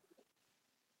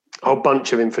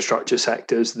bunch of infrastructure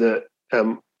sectors that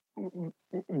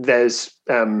there's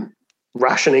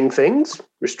rationing things,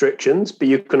 restrictions, but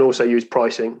you can also use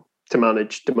pricing to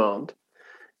manage demand.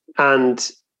 And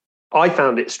I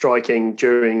found it striking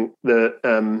during the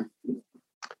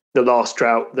last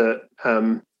drought that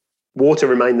water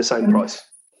remained the same price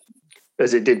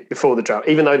as it did before the drought,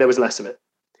 even though there was less of it.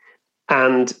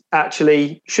 And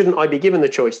actually, shouldn't I be given the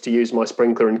choice to use my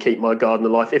sprinkler and keep my garden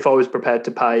alive if I was prepared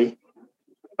to pay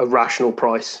a rational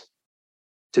price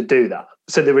to do that?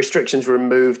 So the restrictions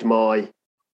removed my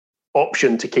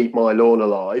option to keep my lawn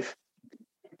alive.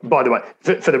 By the way,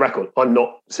 for the record, I'm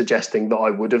not suggesting that I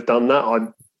would have done that.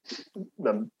 I'm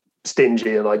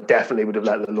stingy and I definitely would have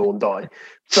let the lawn die.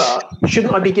 But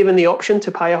shouldn't I be given the option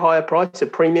to pay a higher price, a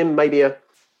premium, maybe a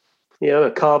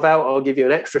carve out? I'll give you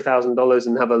an extra $1,000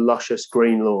 and have a luscious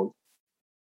green lawn.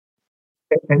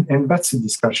 And that's a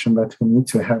discussion that we need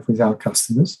to have with our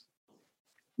customers.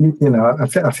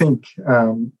 I think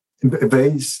there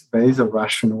is a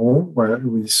rationale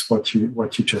with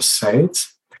what you just said.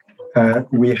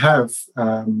 We have,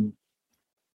 and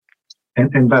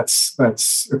that's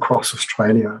across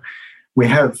Australia. We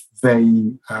have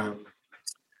very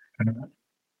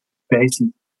basic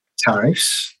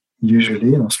tariffs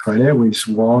usually in Australia with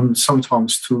one,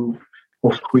 sometimes two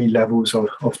or three levels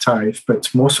of tariff,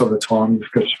 but most of the time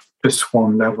you've got just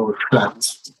one level of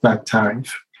flat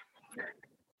tariff,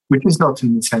 which is not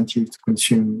an incentive to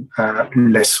consume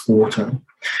less water.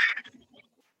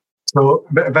 So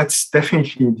that's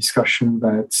definitely a discussion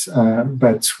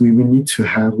that we will need to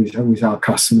have with our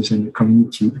customers in the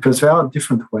community, because there are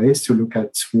different ways to look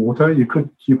at water. You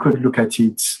could look at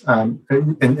it,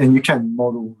 and you can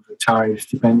model the tariff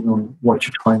depending on what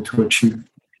you're trying to achieve.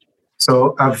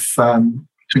 So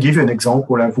to give you an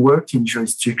example, I've worked in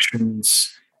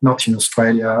jurisdictions, not in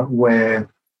Australia, where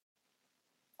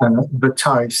the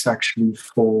tariffs actually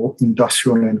for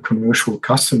industrial and commercial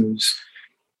customers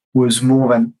was more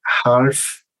than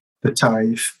half the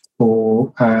tariff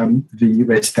for the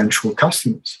residential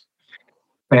customers.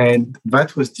 And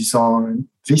that was designed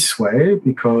this way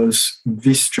because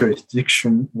this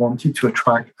jurisdiction wanted to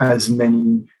attract as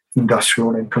many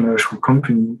industrial and commercial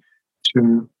companies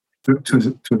to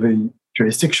the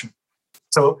jurisdiction.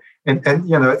 So, and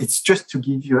it's just to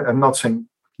give you, I'm not saying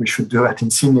we should do that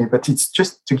in Sydney, but it's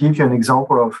just to give you an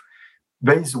example of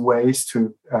various ways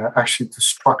to actually to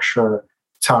structure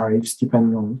tariffs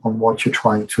depending on what you're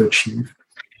trying to achieve.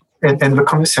 And the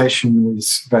conversation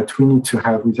that we need to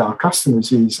have with our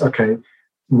customers is, okay,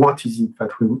 what is it that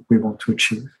we want to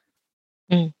achieve?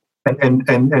 Mm.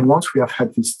 And once we have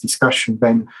had this discussion,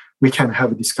 then we can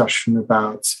have a discussion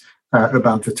about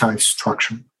the tariff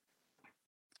structure.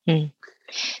 Mm.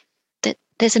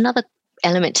 There's another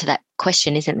element to that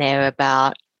question, isn't there,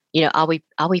 about, are we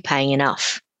paying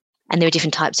enough? And there are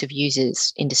different types of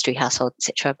users, industry, household,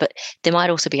 etc. But there might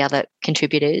also be other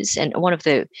contributors. And one of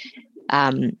the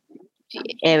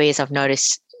areas I've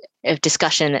noticed of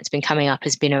discussion that's been coming up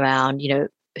has been around,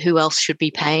 who else should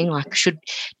be paying? Like, should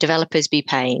developers be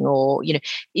paying? Or,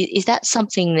 is that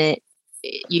something that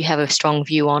you have a strong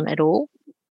view on at all?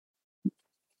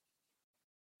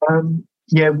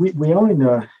 Yeah, we are in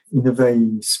a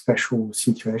very special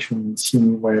situation in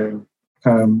Sydney where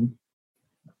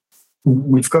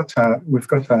we've got a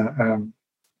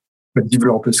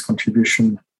developers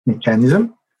contribution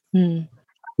mechanism,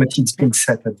 but it's been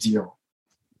set at 0.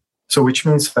 So, which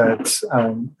means that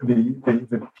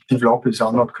the developers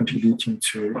are not contributing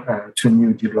to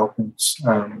new developments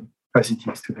as it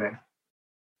is today.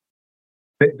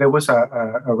 There was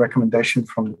a recommendation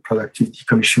from the Productivity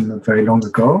Commission not very long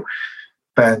ago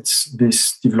that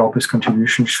this developer's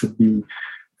contribution should be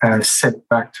set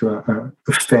back to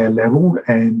a fair level,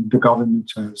 and the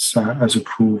government has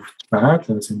approved that,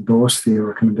 has endorsed the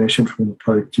recommendation from the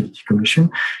Productivity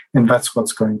Commission, and that's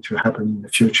what's going to happen in the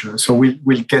future. So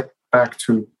we'll get back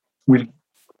to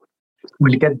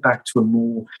a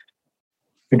more,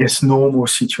 I guess, normal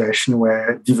situation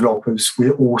where developers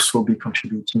will also be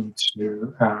contributing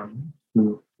to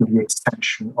the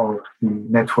extension of the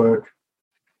network,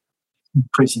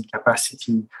 increasing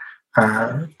capacity,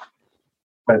 but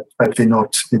they're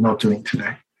not doing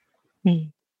today.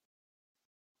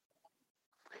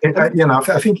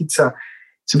 I think it's a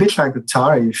bit like the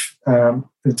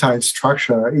tariff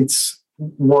structure. It's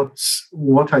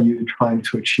what are you trying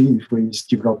to achieve with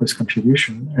developers'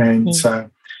 contribution?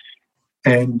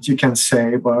 And you can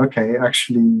say, well, okay,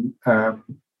 actually, I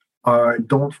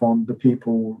don't want the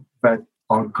people that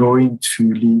are going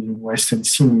to live in Western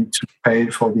Sydney to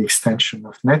pay for the extension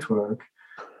of network.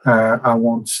 I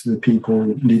want the people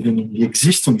living in the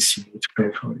existing city to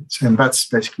pay for it. And that's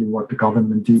basically what the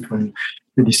government did when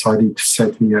they decided to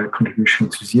set the contribution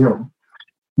to 0.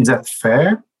 Is that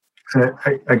fair?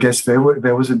 I guess there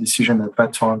was a decision at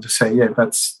that time to say, yeah,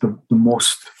 that's the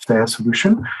most fair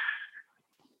solution.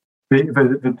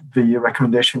 The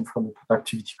recommendation from the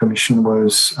Productivity Commission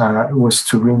was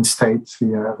to reinstate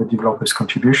the developers'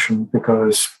 contribution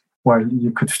because, well,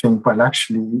 you could think, well,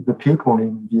 actually, the people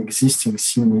in the existing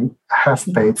city have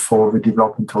paid for the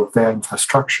development of their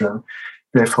infrastructure.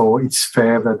 Therefore, it's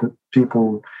fair that the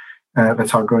people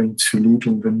that are going to live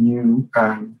in the new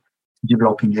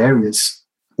developing areas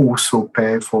also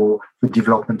pay for the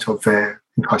development of their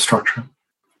infrastructure.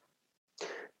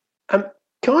 Can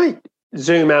I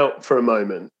zoom out for a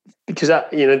moment? Because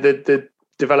the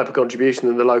developer contribution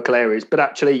in the local areas, but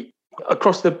actually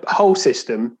across the whole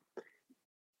system,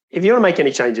 if you want to make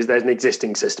any changes, there's an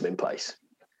existing system in place.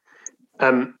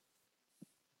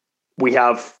 We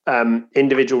have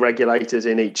individual regulators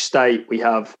in each state. We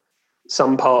have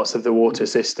some parts of the water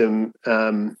system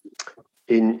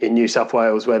in New South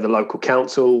Wales where the local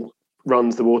council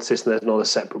runs the water system. There's not a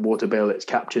separate water bill. It's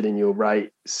captured in your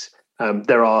rates.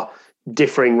 There are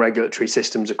differing regulatory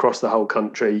systems across the whole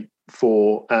country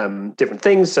for different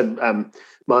things. So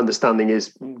my understanding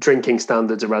is drinking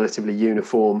standards are relatively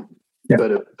uniform,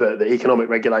 but the economic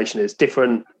regulation is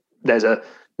different. There's a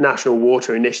national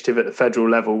water initiative at the federal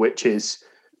level, which is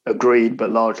agreed but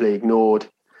largely ignored.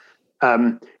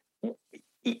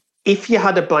 If you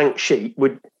had a blank sheet,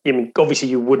 obviously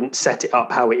you wouldn't set it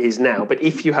up how it is now, but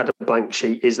if you had a blank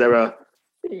sheet, is there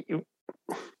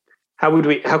how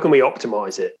can we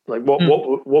optimize it? Like what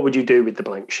would you do with the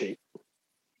blank sheet?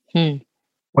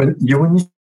 Well, you will need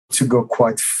to go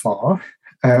quite far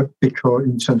because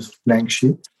in terms of blank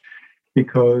sheet,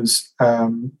 because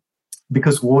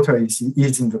water is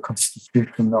in the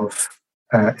constitution of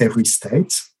every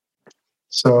state.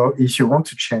 So if you want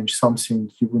to change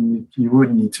something, you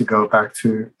would need to go back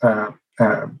to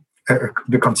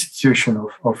the constitution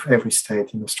of every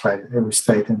state in Australia, every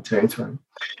state and territory,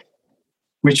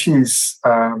 which is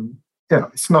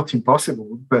it's not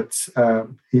impossible, but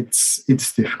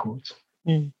it's difficult.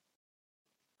 I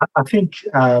think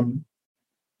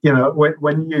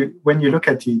when you look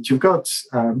at it, you've got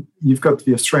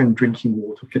the Australian drinking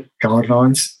water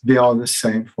guidelines. They are the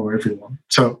same for everyone,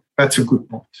 so that's a good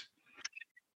point.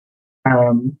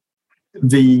 I'm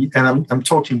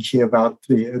talking here about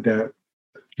the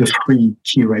 3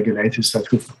 key regulators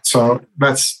that we've got. So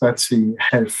that's the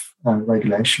health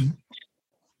regulation.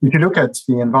 If you look at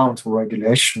the environmental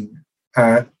regulation,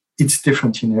 it's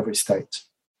different in every state.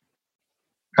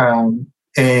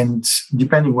 And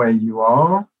depending where you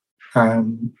are,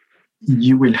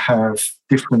 you will have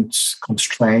different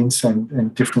constraints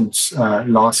and different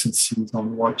licenses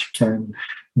on what you can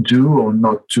do or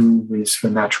not do with the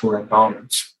natural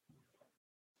environment.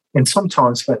 And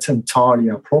sometimes that's entirely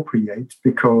appropriate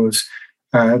because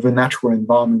the natural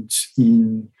environment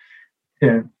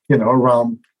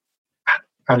around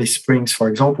Alice Springs, for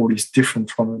example, is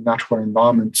different from the natural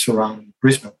environment around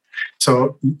Brisbane.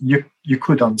 So you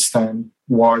could understand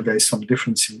why there's some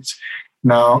differences.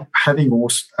 Now, having a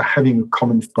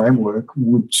common framework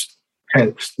would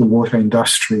help the water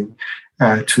industry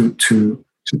to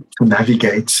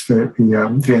navigate the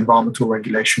environmental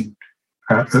regulation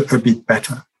a bit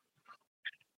better.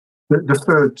 The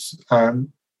third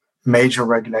major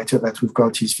regulator that we've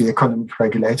got is the economic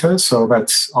regulator. So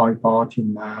that's IPART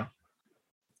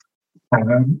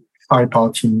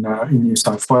in New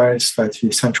South Wales, that's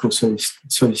the Central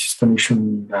Services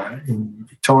Commission in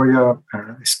Victoria,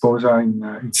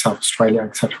 ESPOSA in South Australia,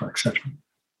 etc., etc.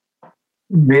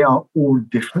 They are all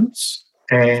different,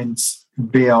 and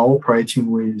they are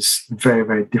operating with very,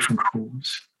 very different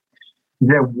rules.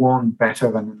 They're one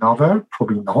better than another?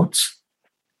 Probably not.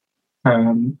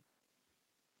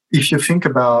 If you think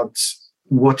about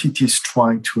what it is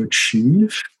trying to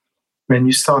achieve, when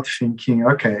you start thinking,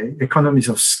 okay, economies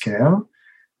of scale,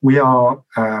 we are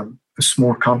a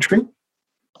small country,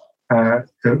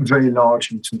 very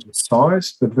large in terms of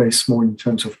size, but very small in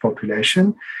terms of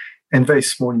population, and very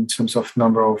small in terms of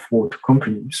number of water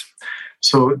companies.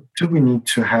 So do we need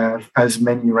to have as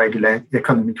many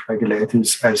economic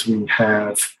regulators as we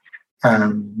have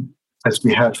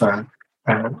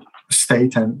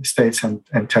states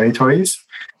and territories?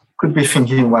 Could be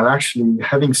thinking, well, actually,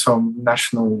 having some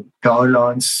national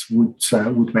guidelines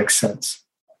would make sense.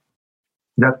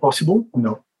 Is that possible?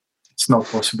 No, it's not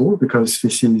possible, because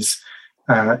this is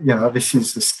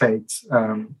the state.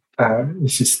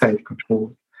 This is state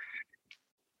control.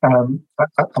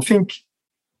 I think,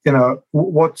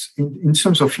 what in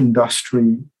terms of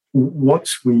industry, what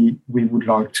we would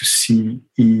like to see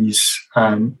is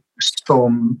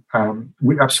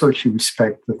we absolutely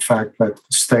respect the fact that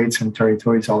states and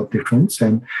territories are different,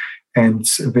 and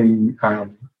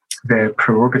their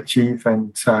prerogative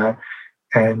and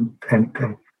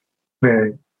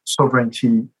their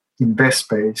sovereignty in their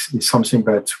space is something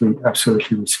that we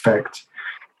absolutely respect.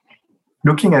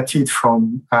 Looking at it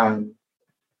from an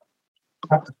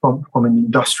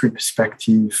industry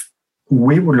perspective,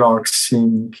 we would like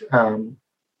seeing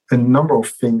a number of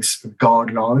things,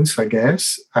 guidelines, I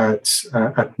guess, at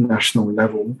national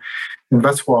level, and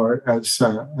that's why, as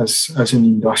an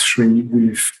industry,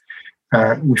 we've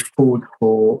fought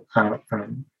for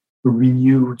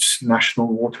renewed national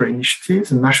water initiatives.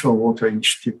 The national water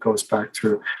initiative goes back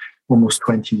to almost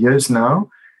 20 years now,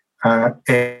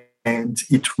 and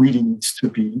it really needs to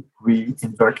be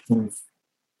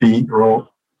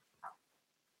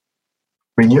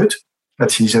renewed.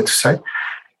 That's easier to say.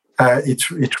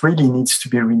 It really needs to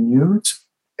be renewed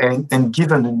and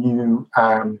given a new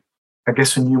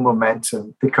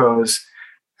momentum, because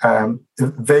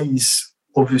there is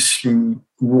obviously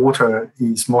water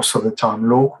is most of the time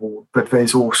local, but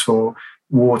there's also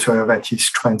water that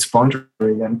is transboundary.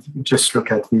 And just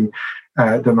look at the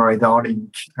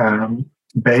Murray-Darling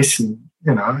basin.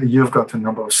 You've got a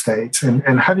number of states,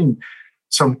 and having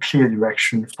some clear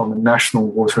direction from a national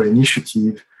water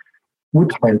initiative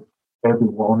would help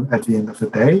everyone at the end of the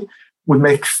day, would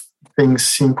make things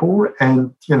simple.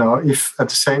 And, if at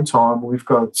the same time we've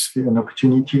got an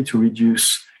opportunity to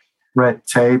reduce red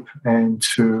tape and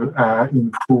to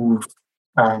improve,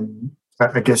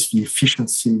 the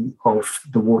efficiency of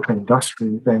the water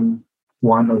industry, then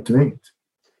why not doing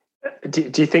it?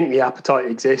 Do you think the appetite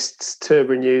exists to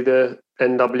renew the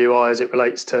NWI as it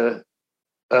relates to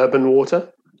urban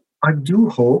water? I do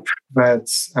hope that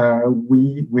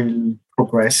we will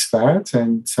progress that,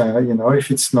 and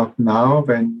if it's not now,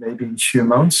 then maybe in a few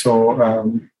months. Or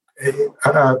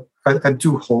I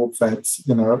do hope that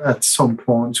at some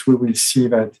point we will see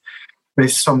that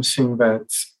there's something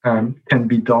that can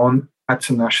be done at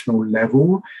a national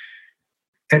level,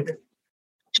 and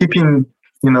keeping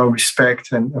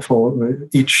respect and for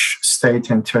each state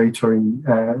and territory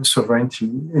sovereignty.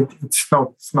 It's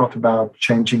not about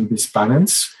changing this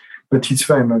balance, but it's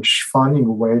very much finding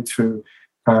a way to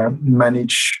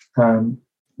manage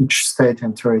each state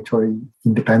and territory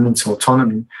independence,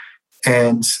 autonomy,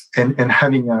 and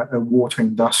having a water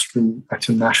industry at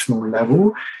a national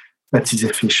level that is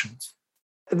efficient.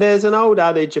 There's an old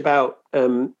adage about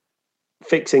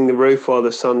fixing the roof while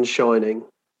the sun's shining.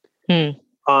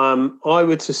 I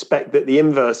would suspect that the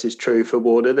inverse is true for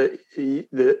water. That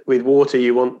with water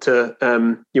you want to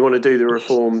do the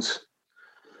reforms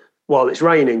while it's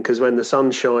raining, because when the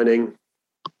sun's shining,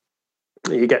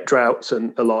 you get droughts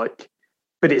and the like.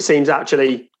 But it seems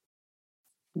actually,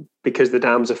 because the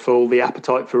dams are full, the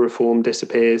appetite for reform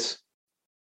disappears.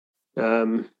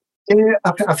 I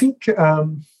think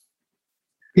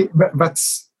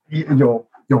that's you're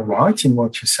right in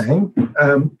what you're saying.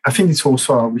 I think it's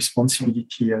also our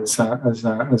responsibility as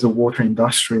a water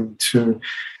industry to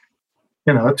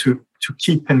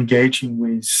keep engaging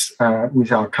with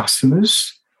our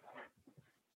customers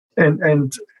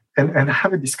and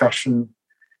have a discussion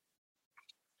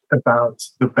about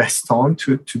the best time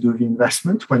to do the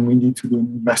investment, when we need to do an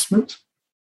investment.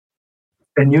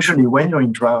 And usually when you're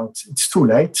in drought, it's too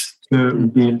late to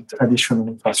build additional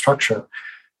infrastructure,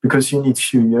 because you need a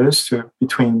few years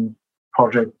between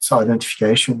project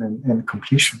identification and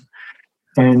completion.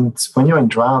 And when you're in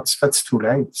droughts, that's too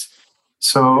late.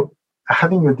 So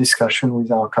having a discussion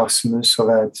with our customers so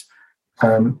that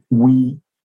we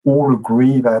all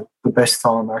agree that the best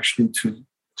time actually to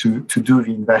do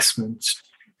the investments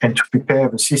and to prepare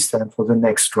the system for the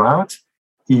next drought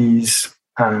is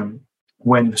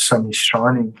when the sun is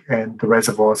shining and the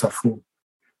reservoirs are full.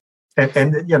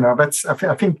 And that's,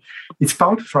 I think it's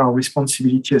part of our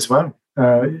responsibility as well,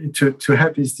 to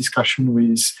have this discussion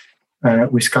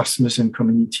with customers and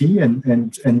community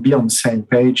and be on the same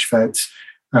page that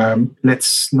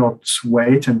let's not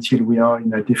wait until we are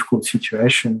in a difficult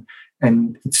situation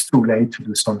and it's too late to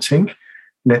do something.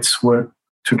 Let's work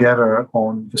together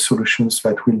on the solutions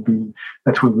that we will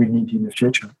need in the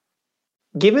future.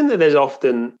 Given that there's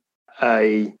often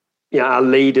our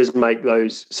leaders make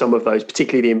some of those,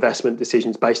 particularly the investment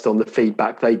decisions, based on the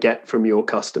feedback they get from your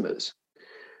customers.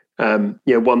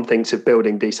 One thinks of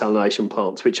building desalination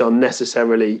plants, which are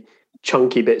necessarily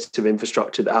chunky bits of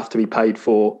infrastructure that have to be paid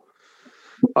for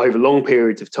over long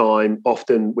periods of time,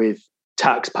 often with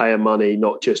taxpayer money,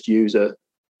 not just user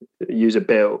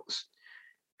bills.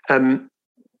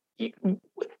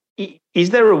 Is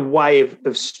there a way of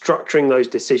structuring those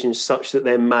decisions such that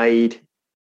they're made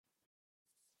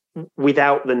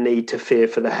without the need to fear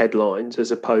for the headlines,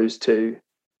 as opposed to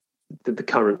the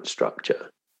current structure?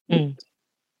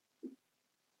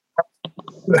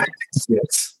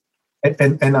 Yes.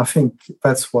 And I think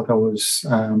that's what I was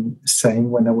saying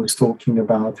when I was talking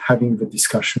about having the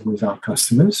discussion with our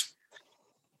customers.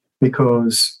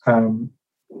 Because,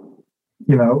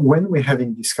 when we're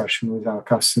having discussion with our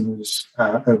customers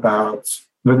about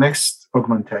the next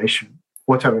augmentation,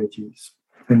 whatever it is,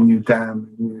 a new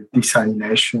dam, a new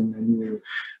desalination, a new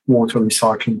water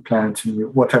recycling plant,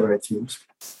 whatever it is,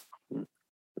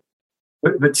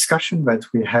 the discussion that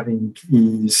we're having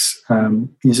is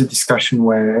a discussion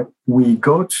where we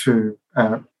go to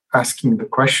asking the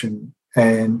question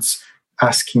and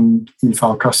asking if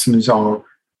our customers are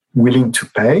willing to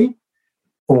pay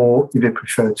or if they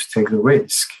prefer to take the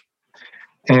risk.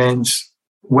 And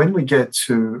when we get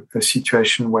to a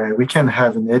situation where we can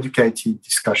have an educated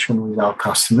discussion with our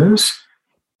customers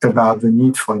about the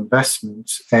need for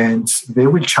investment, and they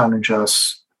will challenge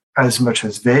us as much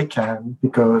as they can,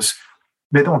 because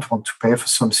they don't want to pay for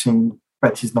something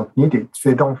that is not needed.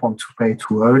 They don't want to pay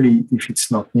too early if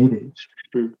it's not needed.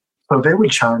 So they will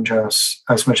challenge us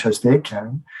as much as they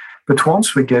can. But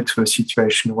once we get to a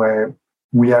situation where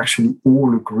we actually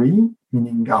all agree,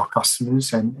 meaning our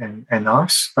customers and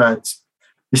us, that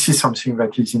this is something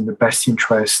that is in the best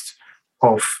interest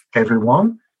of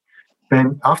everyone,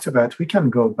 then after that, we can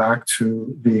go back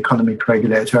to the economic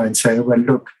regulator and say, well,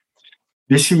 look,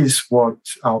 this is what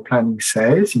our planning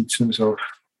says in terms of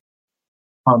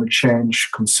climate change,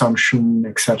 consumption,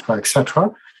 etc.,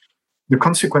 etc. The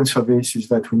consequence of this is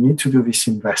that we need to do this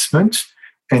investment.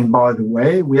 And by the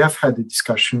way, we have had a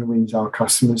discussion with our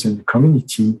customers and the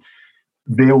community.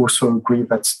 They also agree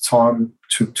that's time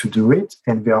to do it,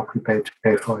 and they are prepared to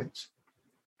pay for it.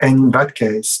 And in that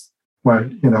case, well,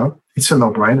 it's a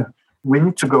no-brainer. We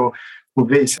need to go with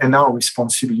this, and our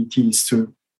responsibility is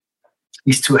to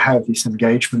have this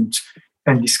engagement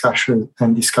and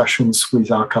discussions with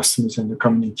our customers and the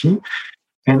community,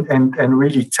 and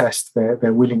really test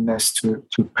their willingness to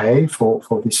pay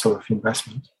for this sort of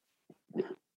investment.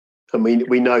 And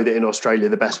we know that in Australia,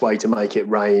 the best way to make it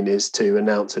rain is to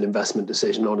announce an investment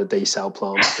decision on a desal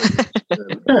plant.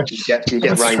 You get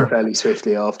rain true. Fairly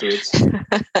swiftly afterwards.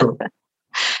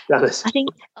 Janice. I think,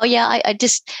 I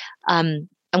just, I'm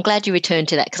glad you returned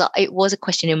to that, because it was a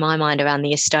question in my mind around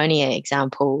the Estonia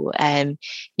example. When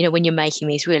you're making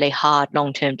these really hard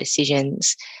long-term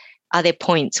decisions, are there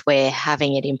points where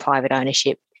having it in private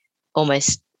ownership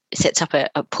almost sets up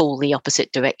a pull the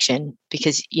opposite direction,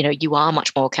 because you are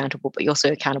much more accountable, but you're also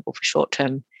accountable for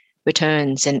short-term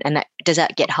returns, and that, does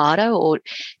that get harder, or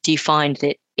do you find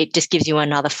that it just gives you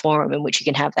another forum in which you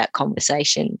can have that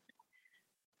conversation?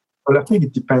 Well, I think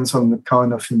it depends on the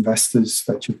kind of investors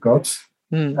that you've got.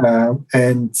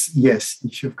 And yes,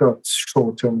 if you've got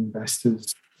short-term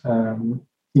investors,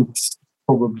 it's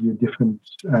probably a different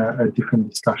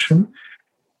discussion.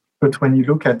 But when you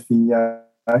look at the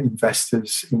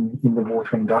investors in the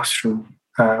water industry,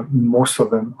 most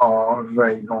of them are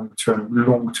very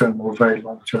long-term or very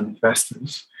long-term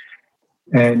investors.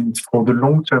 And for the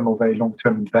long-term or very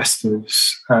long-term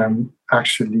investors,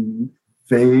 actually,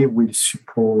 they will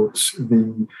support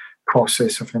the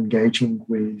process of engaging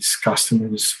with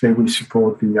customers. They will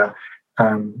support the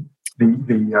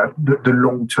the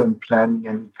long-term planning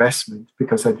and investment,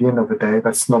 because at the end of the day,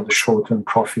 that's not the short-term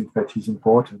profit that is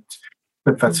important,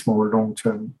 but that's more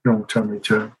long-term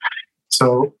return.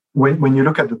 So when you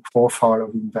look at the profile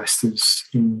of investors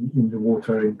in the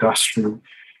water industry,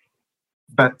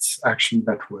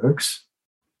 that works.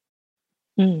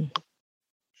 I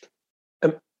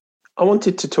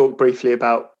wanted to talk briefly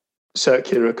about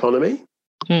circular economy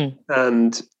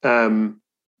and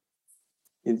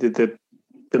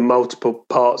the multiple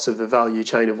parts of the value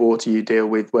chain of water you deal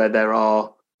with, where there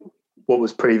are what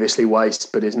was previously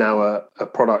waste but is now a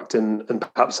product, and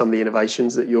perhaps some of the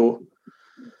innovations that you're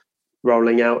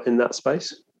rolling out in that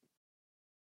space.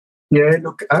 Yeah,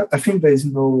 look, I think there's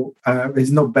no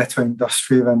better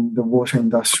industry than the water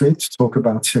industry to talk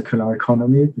about circular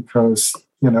economy, because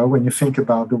when you think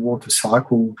about the water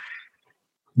cycle,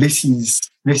 this is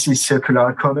circular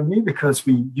economy, because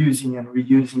we're using and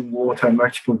reusing water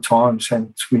multiple times,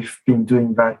 and we've been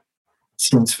doing that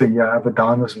since the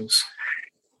dinosaurs.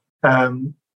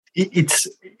 It's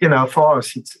for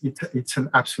us, it's an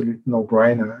absolute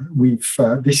no-brainer.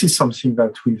 This is something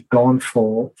that we've done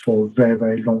for a very,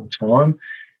 very long time.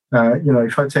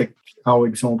 If I take our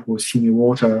example, Sydney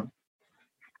Water,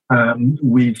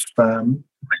 we're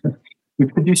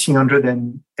producing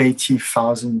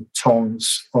 180,000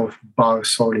 tons of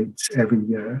biosolids every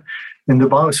year. And the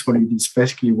biosolid is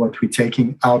basically what we're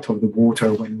taking out of the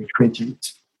water when we treat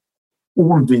it.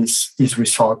 All this is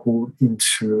recycled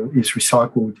into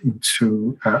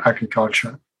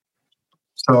agriculture.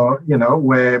 So,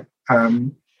 where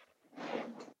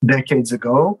decades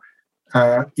ago,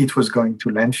 it was going to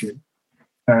landfill.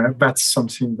 That's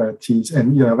something that is,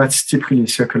 and that's typically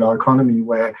circular economy,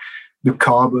 where the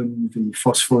carbon, the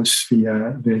phosphorus,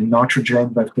 the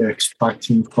nitrogen that we're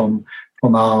extracting from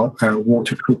our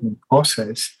water treatment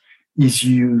process is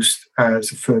used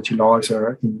as a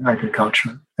fertilizer in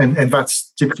agriculture. And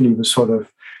that's typically the sort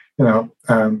of,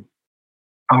 our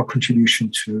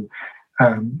contribution to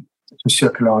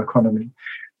circular economy.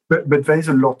 But there's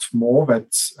a lot more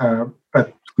that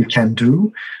we can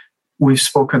do. We've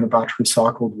spoken about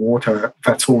recycled water.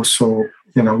 That's also,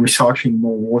 recycling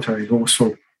more water is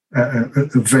also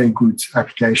a very good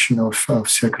application of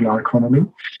circular economy.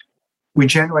 We're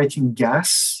generating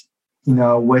gas in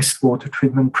our wastewater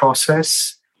treatment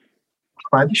process.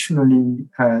 Traditionally,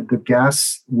 the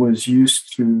gas was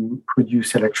used to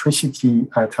produce electricity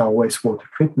at our wastewater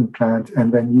treatment plant,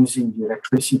 and then using the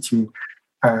electricity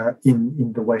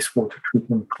in the wastewater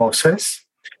treatment process.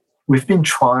 We've been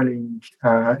trialing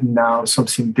now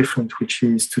something different, which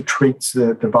is to treat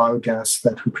the biogas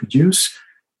that we produce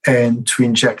and to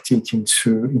inject it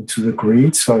into the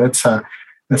grid. So that's a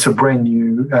brand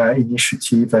new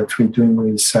initiative that we're doing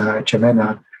with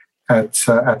Jemena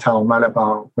at our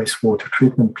Malabar wastewater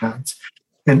treatment plant.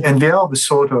 And they are the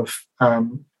sort of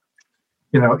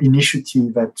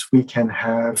initiative that we can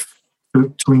have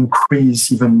to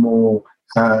increase even more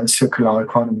circular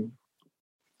economy.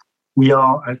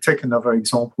 I'll take another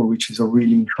example, which is a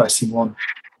really interesting one.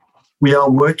 We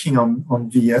are working on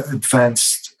the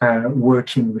advanced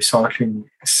working recycling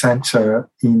center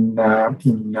in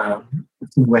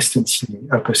Western Sydney,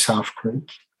 Upper South Creek.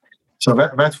 So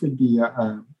that will be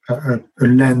a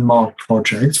landmark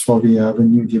project for the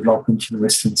new development in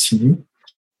Western Sydney.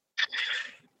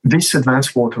 This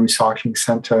advanced water recycling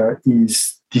center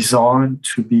is designed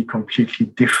to be completely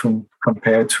different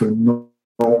compared to a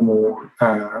normal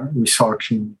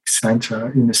recycling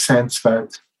center, in the sense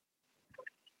that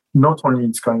not only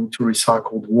it's going to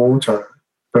recycle water,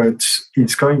 but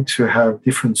it's going to have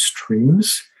different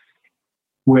streams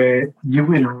where you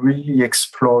will really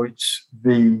exploit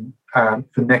the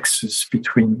nexus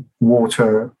between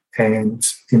water and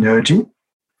energy,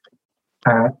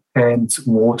 and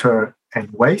water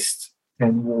and waste,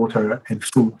 and water and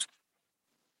food,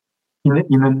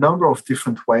 in a number of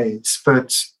different ways.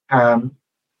 But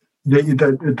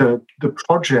the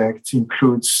project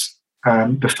includes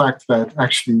the fact that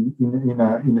actually in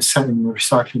a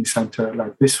recycling center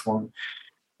like this one,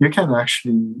 you can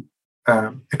actually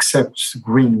accept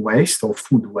green waste or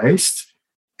food waste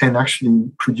and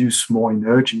actually produce more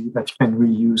energy that you can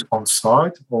reuse on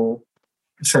site or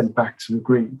send back to the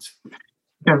grid. You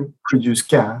can produce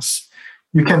gas.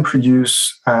 You can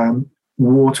produce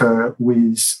water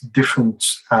with different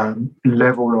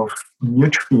level of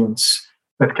nutrients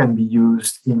that can be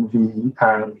used in the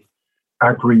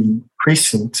agri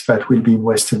precinct that will be in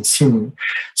Western Sydney.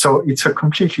 So it's a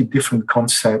completely different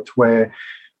concept where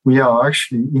we are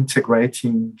actually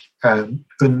integrating a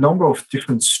number of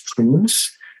different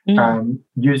streams,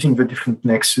 using the different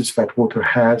nexus that water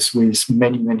has with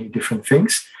many, many different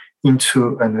things,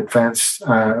 into an advanced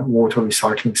water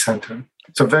recycling center.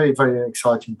 It's a very, very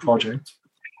exciting project.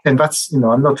 And that's,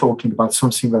 I'm not talking about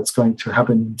something that's going to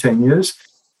happen in 10 years.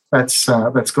 That's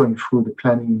going through the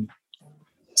planning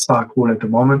cycle at the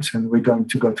moment, and we're going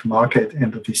to go to market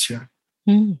end of this year.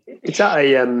 Is that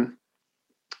a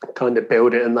kind of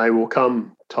build it and they will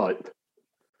come type?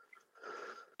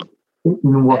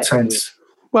 In what sense?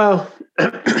 Well,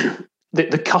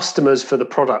 the customers for the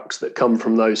products that come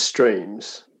from those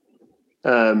streams,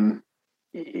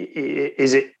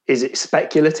 is it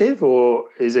speculative, or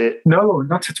is it? No,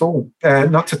 not at all.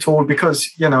 Not at all,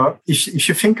 because if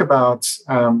you think about,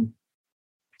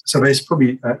 so there's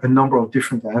probably a number of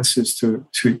different answers to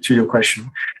your question.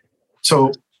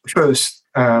 So first,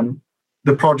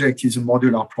 the project is a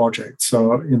modular project,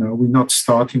 so we're not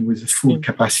starting with the full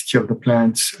capacity of the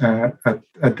plant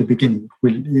at the beginning.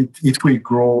 It will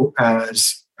grow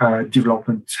as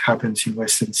development happens in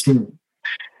Western Sydney.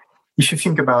 If you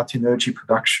think about energy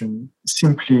production,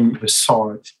 simply the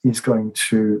site is going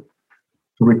to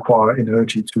require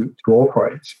energy to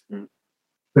operate.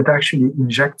 But actually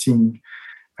injecting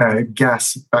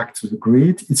gas back to the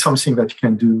grid, it's something that you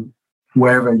can do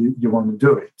wherever you want to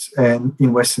do it. And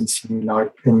in Western Sydney,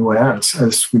 like anywhere else,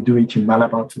 as we do it in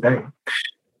Malabar today.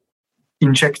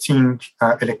 Injecting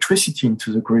electricity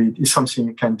into the grid is something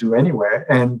you can do anywhere.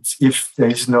 And if there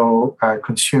is no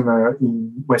consumer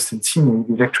in Western Sydney,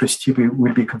 the electricity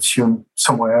will be consumed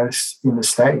somewhere else in the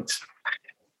States.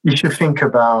 If you think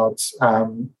about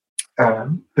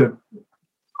the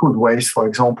food waste, for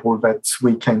example, that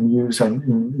we can use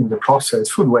in the process,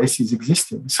 food waste is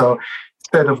existing. So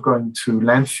instead of going to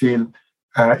landfill,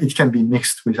 it can be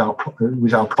mixed with our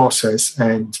process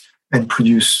and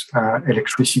produce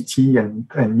electricity and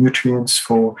nutrients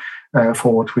for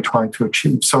what we're trying to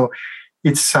achieve. So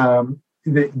it's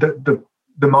the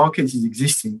market is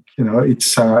existing.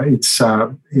 It's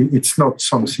not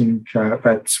something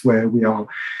that's where we are,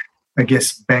 I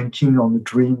guess, banking on the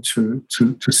dream to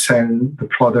sell the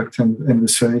product and the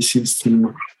services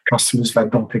to customers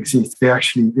that don't exist. They're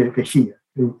here.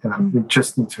 We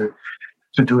just need to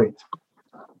do it.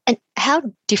 And how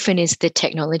different is the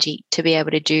technology to be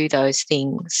able to do those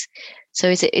things? So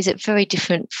is it very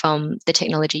different from the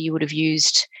technology you would have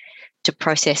used to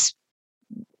process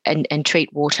and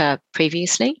treat water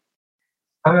previously?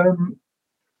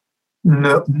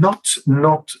 No, not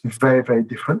very, very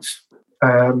different.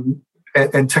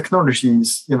 And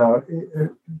technologies,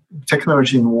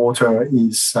 technology in water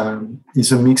is a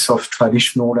mix of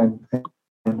traditional and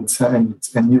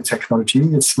new technology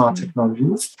and smart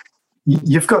technologies.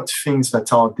 You've got things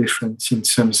that are different in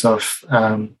terms of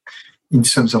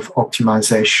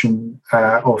optimization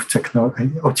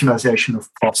optimization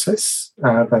of process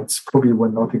that probably were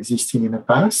not existing in the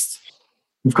past.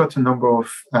 You've got a number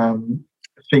of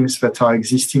things that are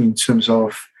existing in terms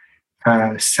of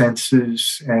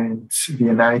sensors and the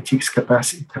analytics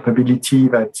capability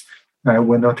that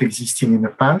were not existing in the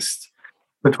past.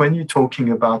 But when you're talking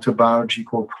about a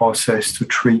biological process to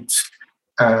treat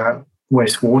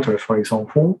wastewater, for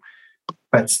example,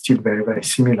 that's still very, very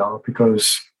similar,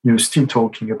 because you're still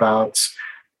talking about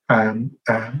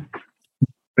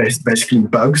basically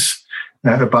bugs,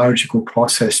 a biological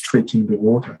process treating the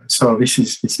water. So this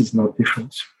is not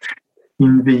different.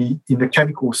 In the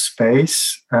chemical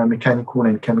space, mechanical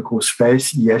and chemical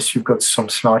space, yes, you've got some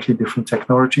slightly different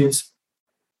technologies.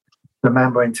 The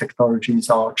membrane technologies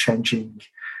are changing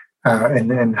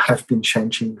and have been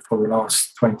changing for the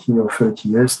last 20 or 30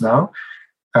 years now,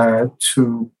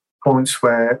 to points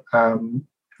where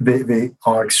they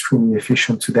are extremely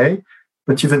efficient today.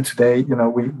 But even today,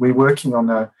 we're working on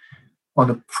a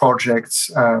project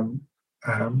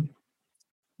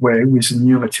where with a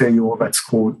new material that's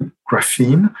called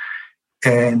graphene,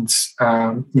 and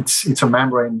it's a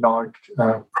membrane-like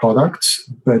product,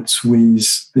 but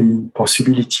with the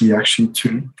possibility actually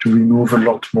to remove a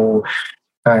lot more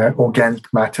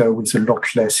organic matter with a lot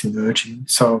less energy.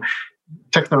 So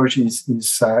technology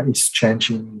is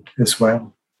changing as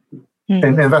well.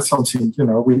 And that's something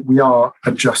we are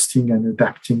adjusting and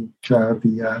adapting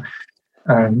the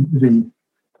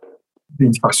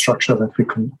infrastructure that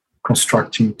we're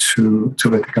constructing to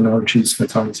the technologies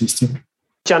that are existing.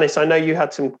 Janice, I know you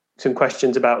had some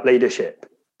questions about leadership.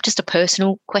 Just a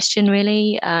personal question,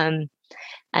 really, and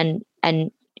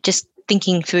just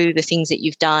thinking through the things that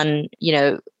you've done,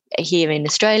 here in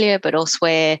Australia, but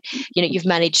elsewhere. You've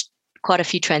managed quite a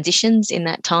few transitions in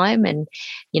that time, and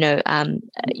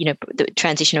the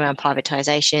transition around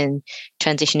privatisation,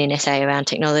 transition in SA around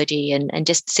technology, and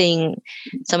just seeing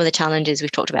some of the challenges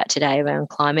we've talked about today around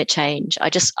climate change.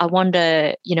 I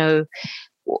wonder,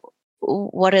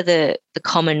 what are the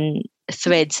common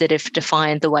threads that have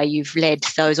defined the way you've led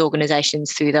those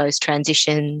organisations through those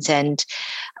transitions, and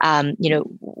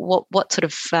what sort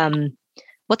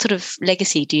of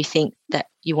legacy do you think that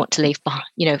you want to leave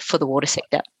behind, for the water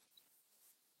sector?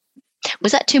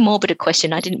 Was that too morbid a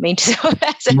question? I didn't mean to. No.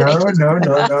 That's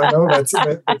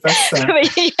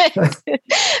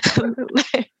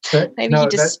maybe you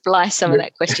just splice some of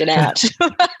that question out.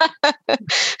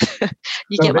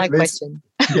 You get my question.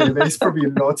 Yeah, there's probably a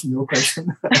lot in your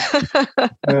question.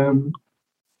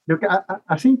 Look,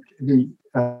 I think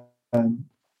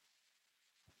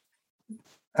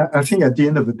I think at the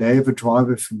end of the day, the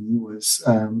driver for me was.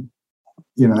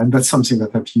 And that's something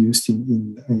that I've used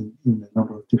in a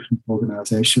number of different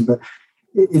organizations. But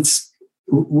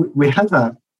we have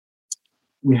a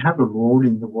role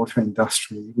in the water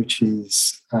industry, which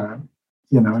is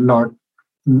like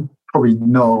probably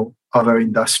no other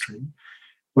industry,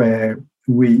 where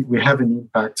we have an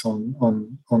impact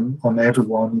on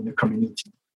everyone in the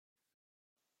community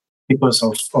because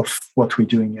of what we're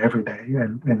doing every day,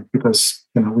 and because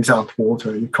without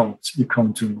water you can't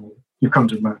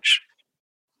do much.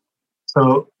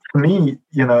 So for me,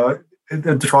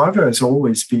 the driver has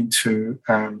always been to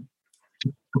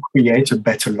create a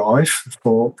better life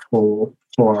for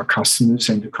our customers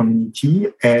and the community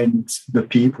and the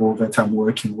people that I'm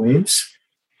working with.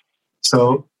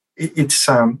 So it's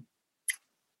and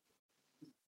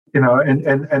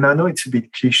I know it's a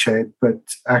bit cliched, but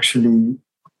actually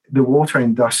the water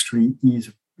industry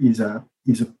is a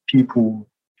people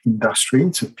industry.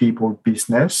 It's a people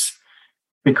business.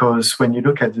 Because when you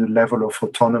look at the level of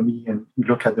autonomy and you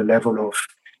look at the level of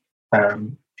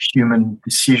human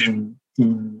decision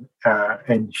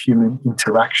and human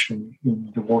interaction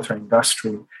in the water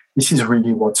industry, this is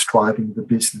really what's driving the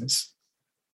business.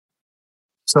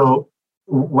 So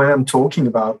when I'm talking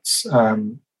about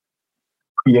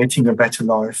creating a better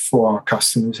life for our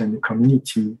customers and the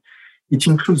community, it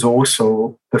includes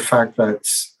also the fact that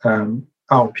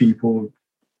our people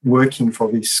working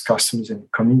for these customers and the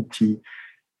community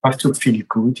have to feel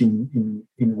good in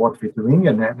what we're doing,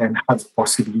 and have the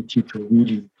possibility to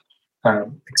really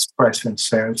express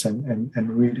themselves and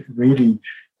really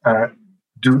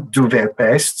do their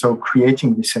best. So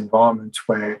creating this environment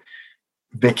where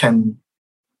they can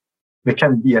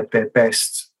be at their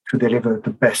best to deliver the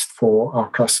best for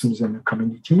our customers and the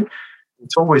community.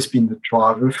 It's always been the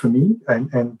driver for me,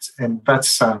 and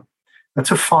that's a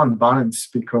fun balance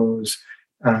because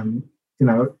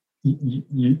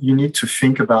you need to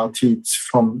think about it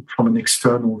from an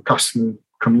external customer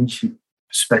community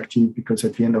perspective, because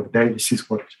at the end of the day, this is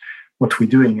what we're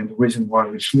doing and the reason why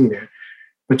we're here.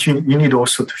 But you need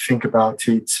also to think about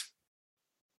it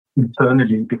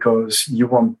internally, because you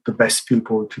want the best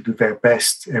people to do their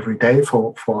best every day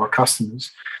for our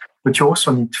customers. But you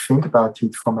also need to think about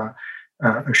it from a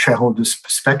shareholder's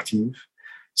perspective.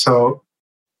 So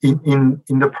in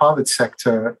the private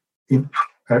sector,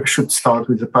 should start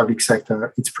with the public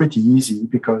sector. It's pretty easy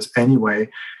because anyway,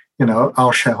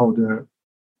 our shareholder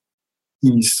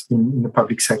is in the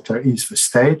public sector is the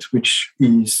state, which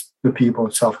is the people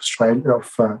of South Australia,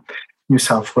 of New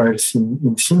South Wales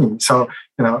in Sydney. So,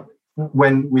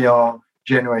 when we are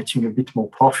generating a bit more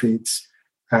profits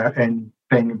and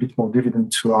paying a bit more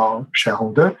dividend to our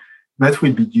shareholder, that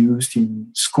will be used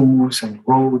in schools and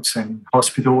roads and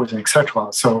hospitals, and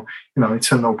etc. So,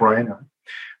 it's a no-brainer.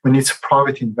 When it's a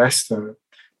private investor,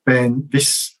 then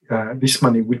this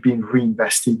money will be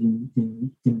reinvested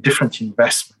in different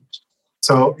investments.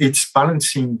 So it's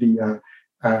balancing the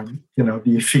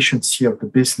efficiency of the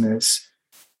business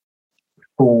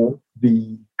for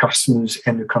the customers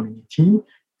and the community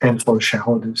and for the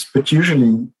shareholders. But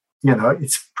usually,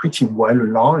 it's pretty well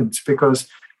aligned, because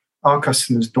our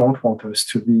customers don't want us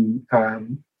to be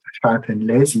fat and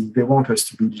lazy. They want us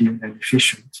to be lean and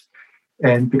efficient.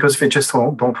 And because they just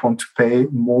don't want to pay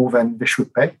more than they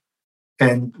should pay.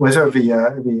 And whether the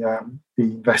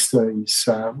investor is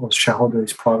or shareholder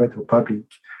is private or public,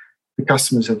 the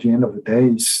customers at the end of the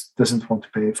day doesn't want to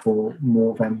pay for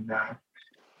more than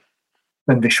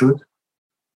they should.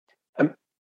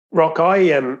 Roch,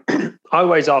 I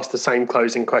always ask the same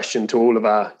closing question to all of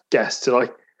our guests, and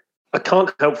I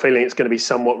can't help feeling it's going to be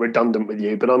somewhat redundant with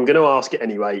you, but I'm going to ask it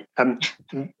anyway.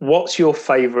 What's your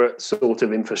favourite sort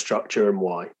of infrastructure and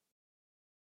why?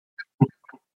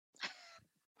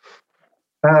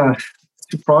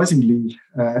 Surprisingly,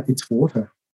 it's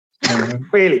water.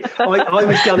 Really? I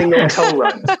was gunning on toll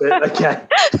roads, but okay.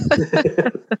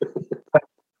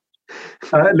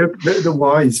 Look, the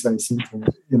why is very simple.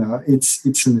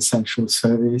 It's an essential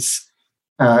service.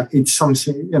 It's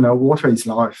something. Water is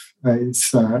life.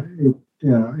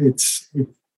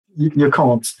 you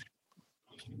can't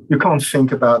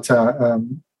think about a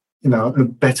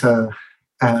better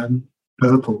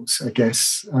purpose, I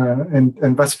guess,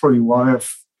 and that's probably why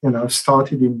I've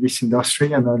started in this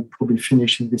industry, and I'll probably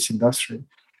finish in this industry,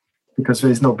 because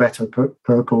there is no better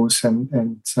purpose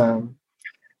than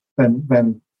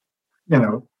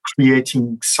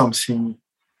creating something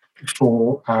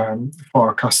for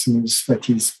our customers that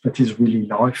is really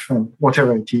life, and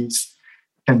whatever it is.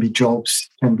 Can be jobs,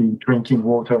 can be drinking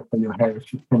water for your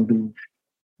health, it can be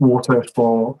water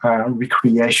for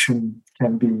recreation,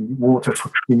 can be water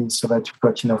for trees so that you've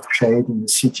got enough shade in the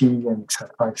city, and et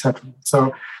cetera, et cetera.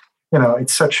 So,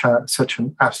 it's such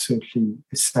an absolutely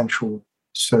essential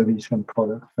service and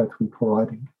product that we're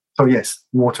providing. So yes,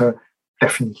 water,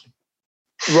 definitely.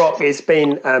 Roch, it's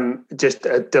been just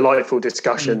a delightful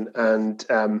discussion and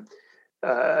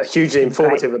hugely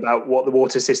informative about what the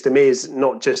water system is,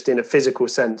 not just in a physical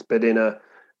sense, but in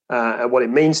what it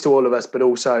means to all of us, but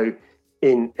also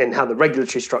in how the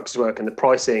regulatory structures work and the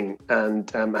pricing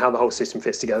and how the whole system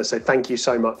fits together. So thank you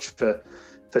so much for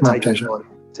taking time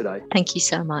today. Thank you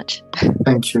so much.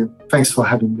 Thank you. Thanks for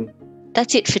having me.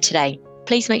 That's it for today.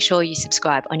 Please make sure you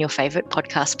subscribe on your favourite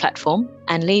podcast platform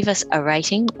and leave us a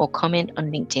rating or comment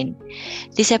on LinkedIn.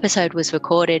 This episode was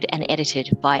recorded and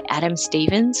edited by Adam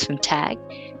Stevens from TAG,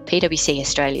 PwC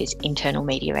Australia's internal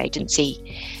media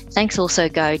agency. Thanks also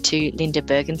go to Linda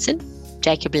Bergenson,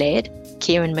 Jacob Laird,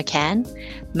 Kieran McCann,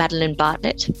 Madeline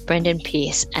Bartlett, Brendan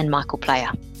Pearce and Michael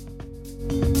Player.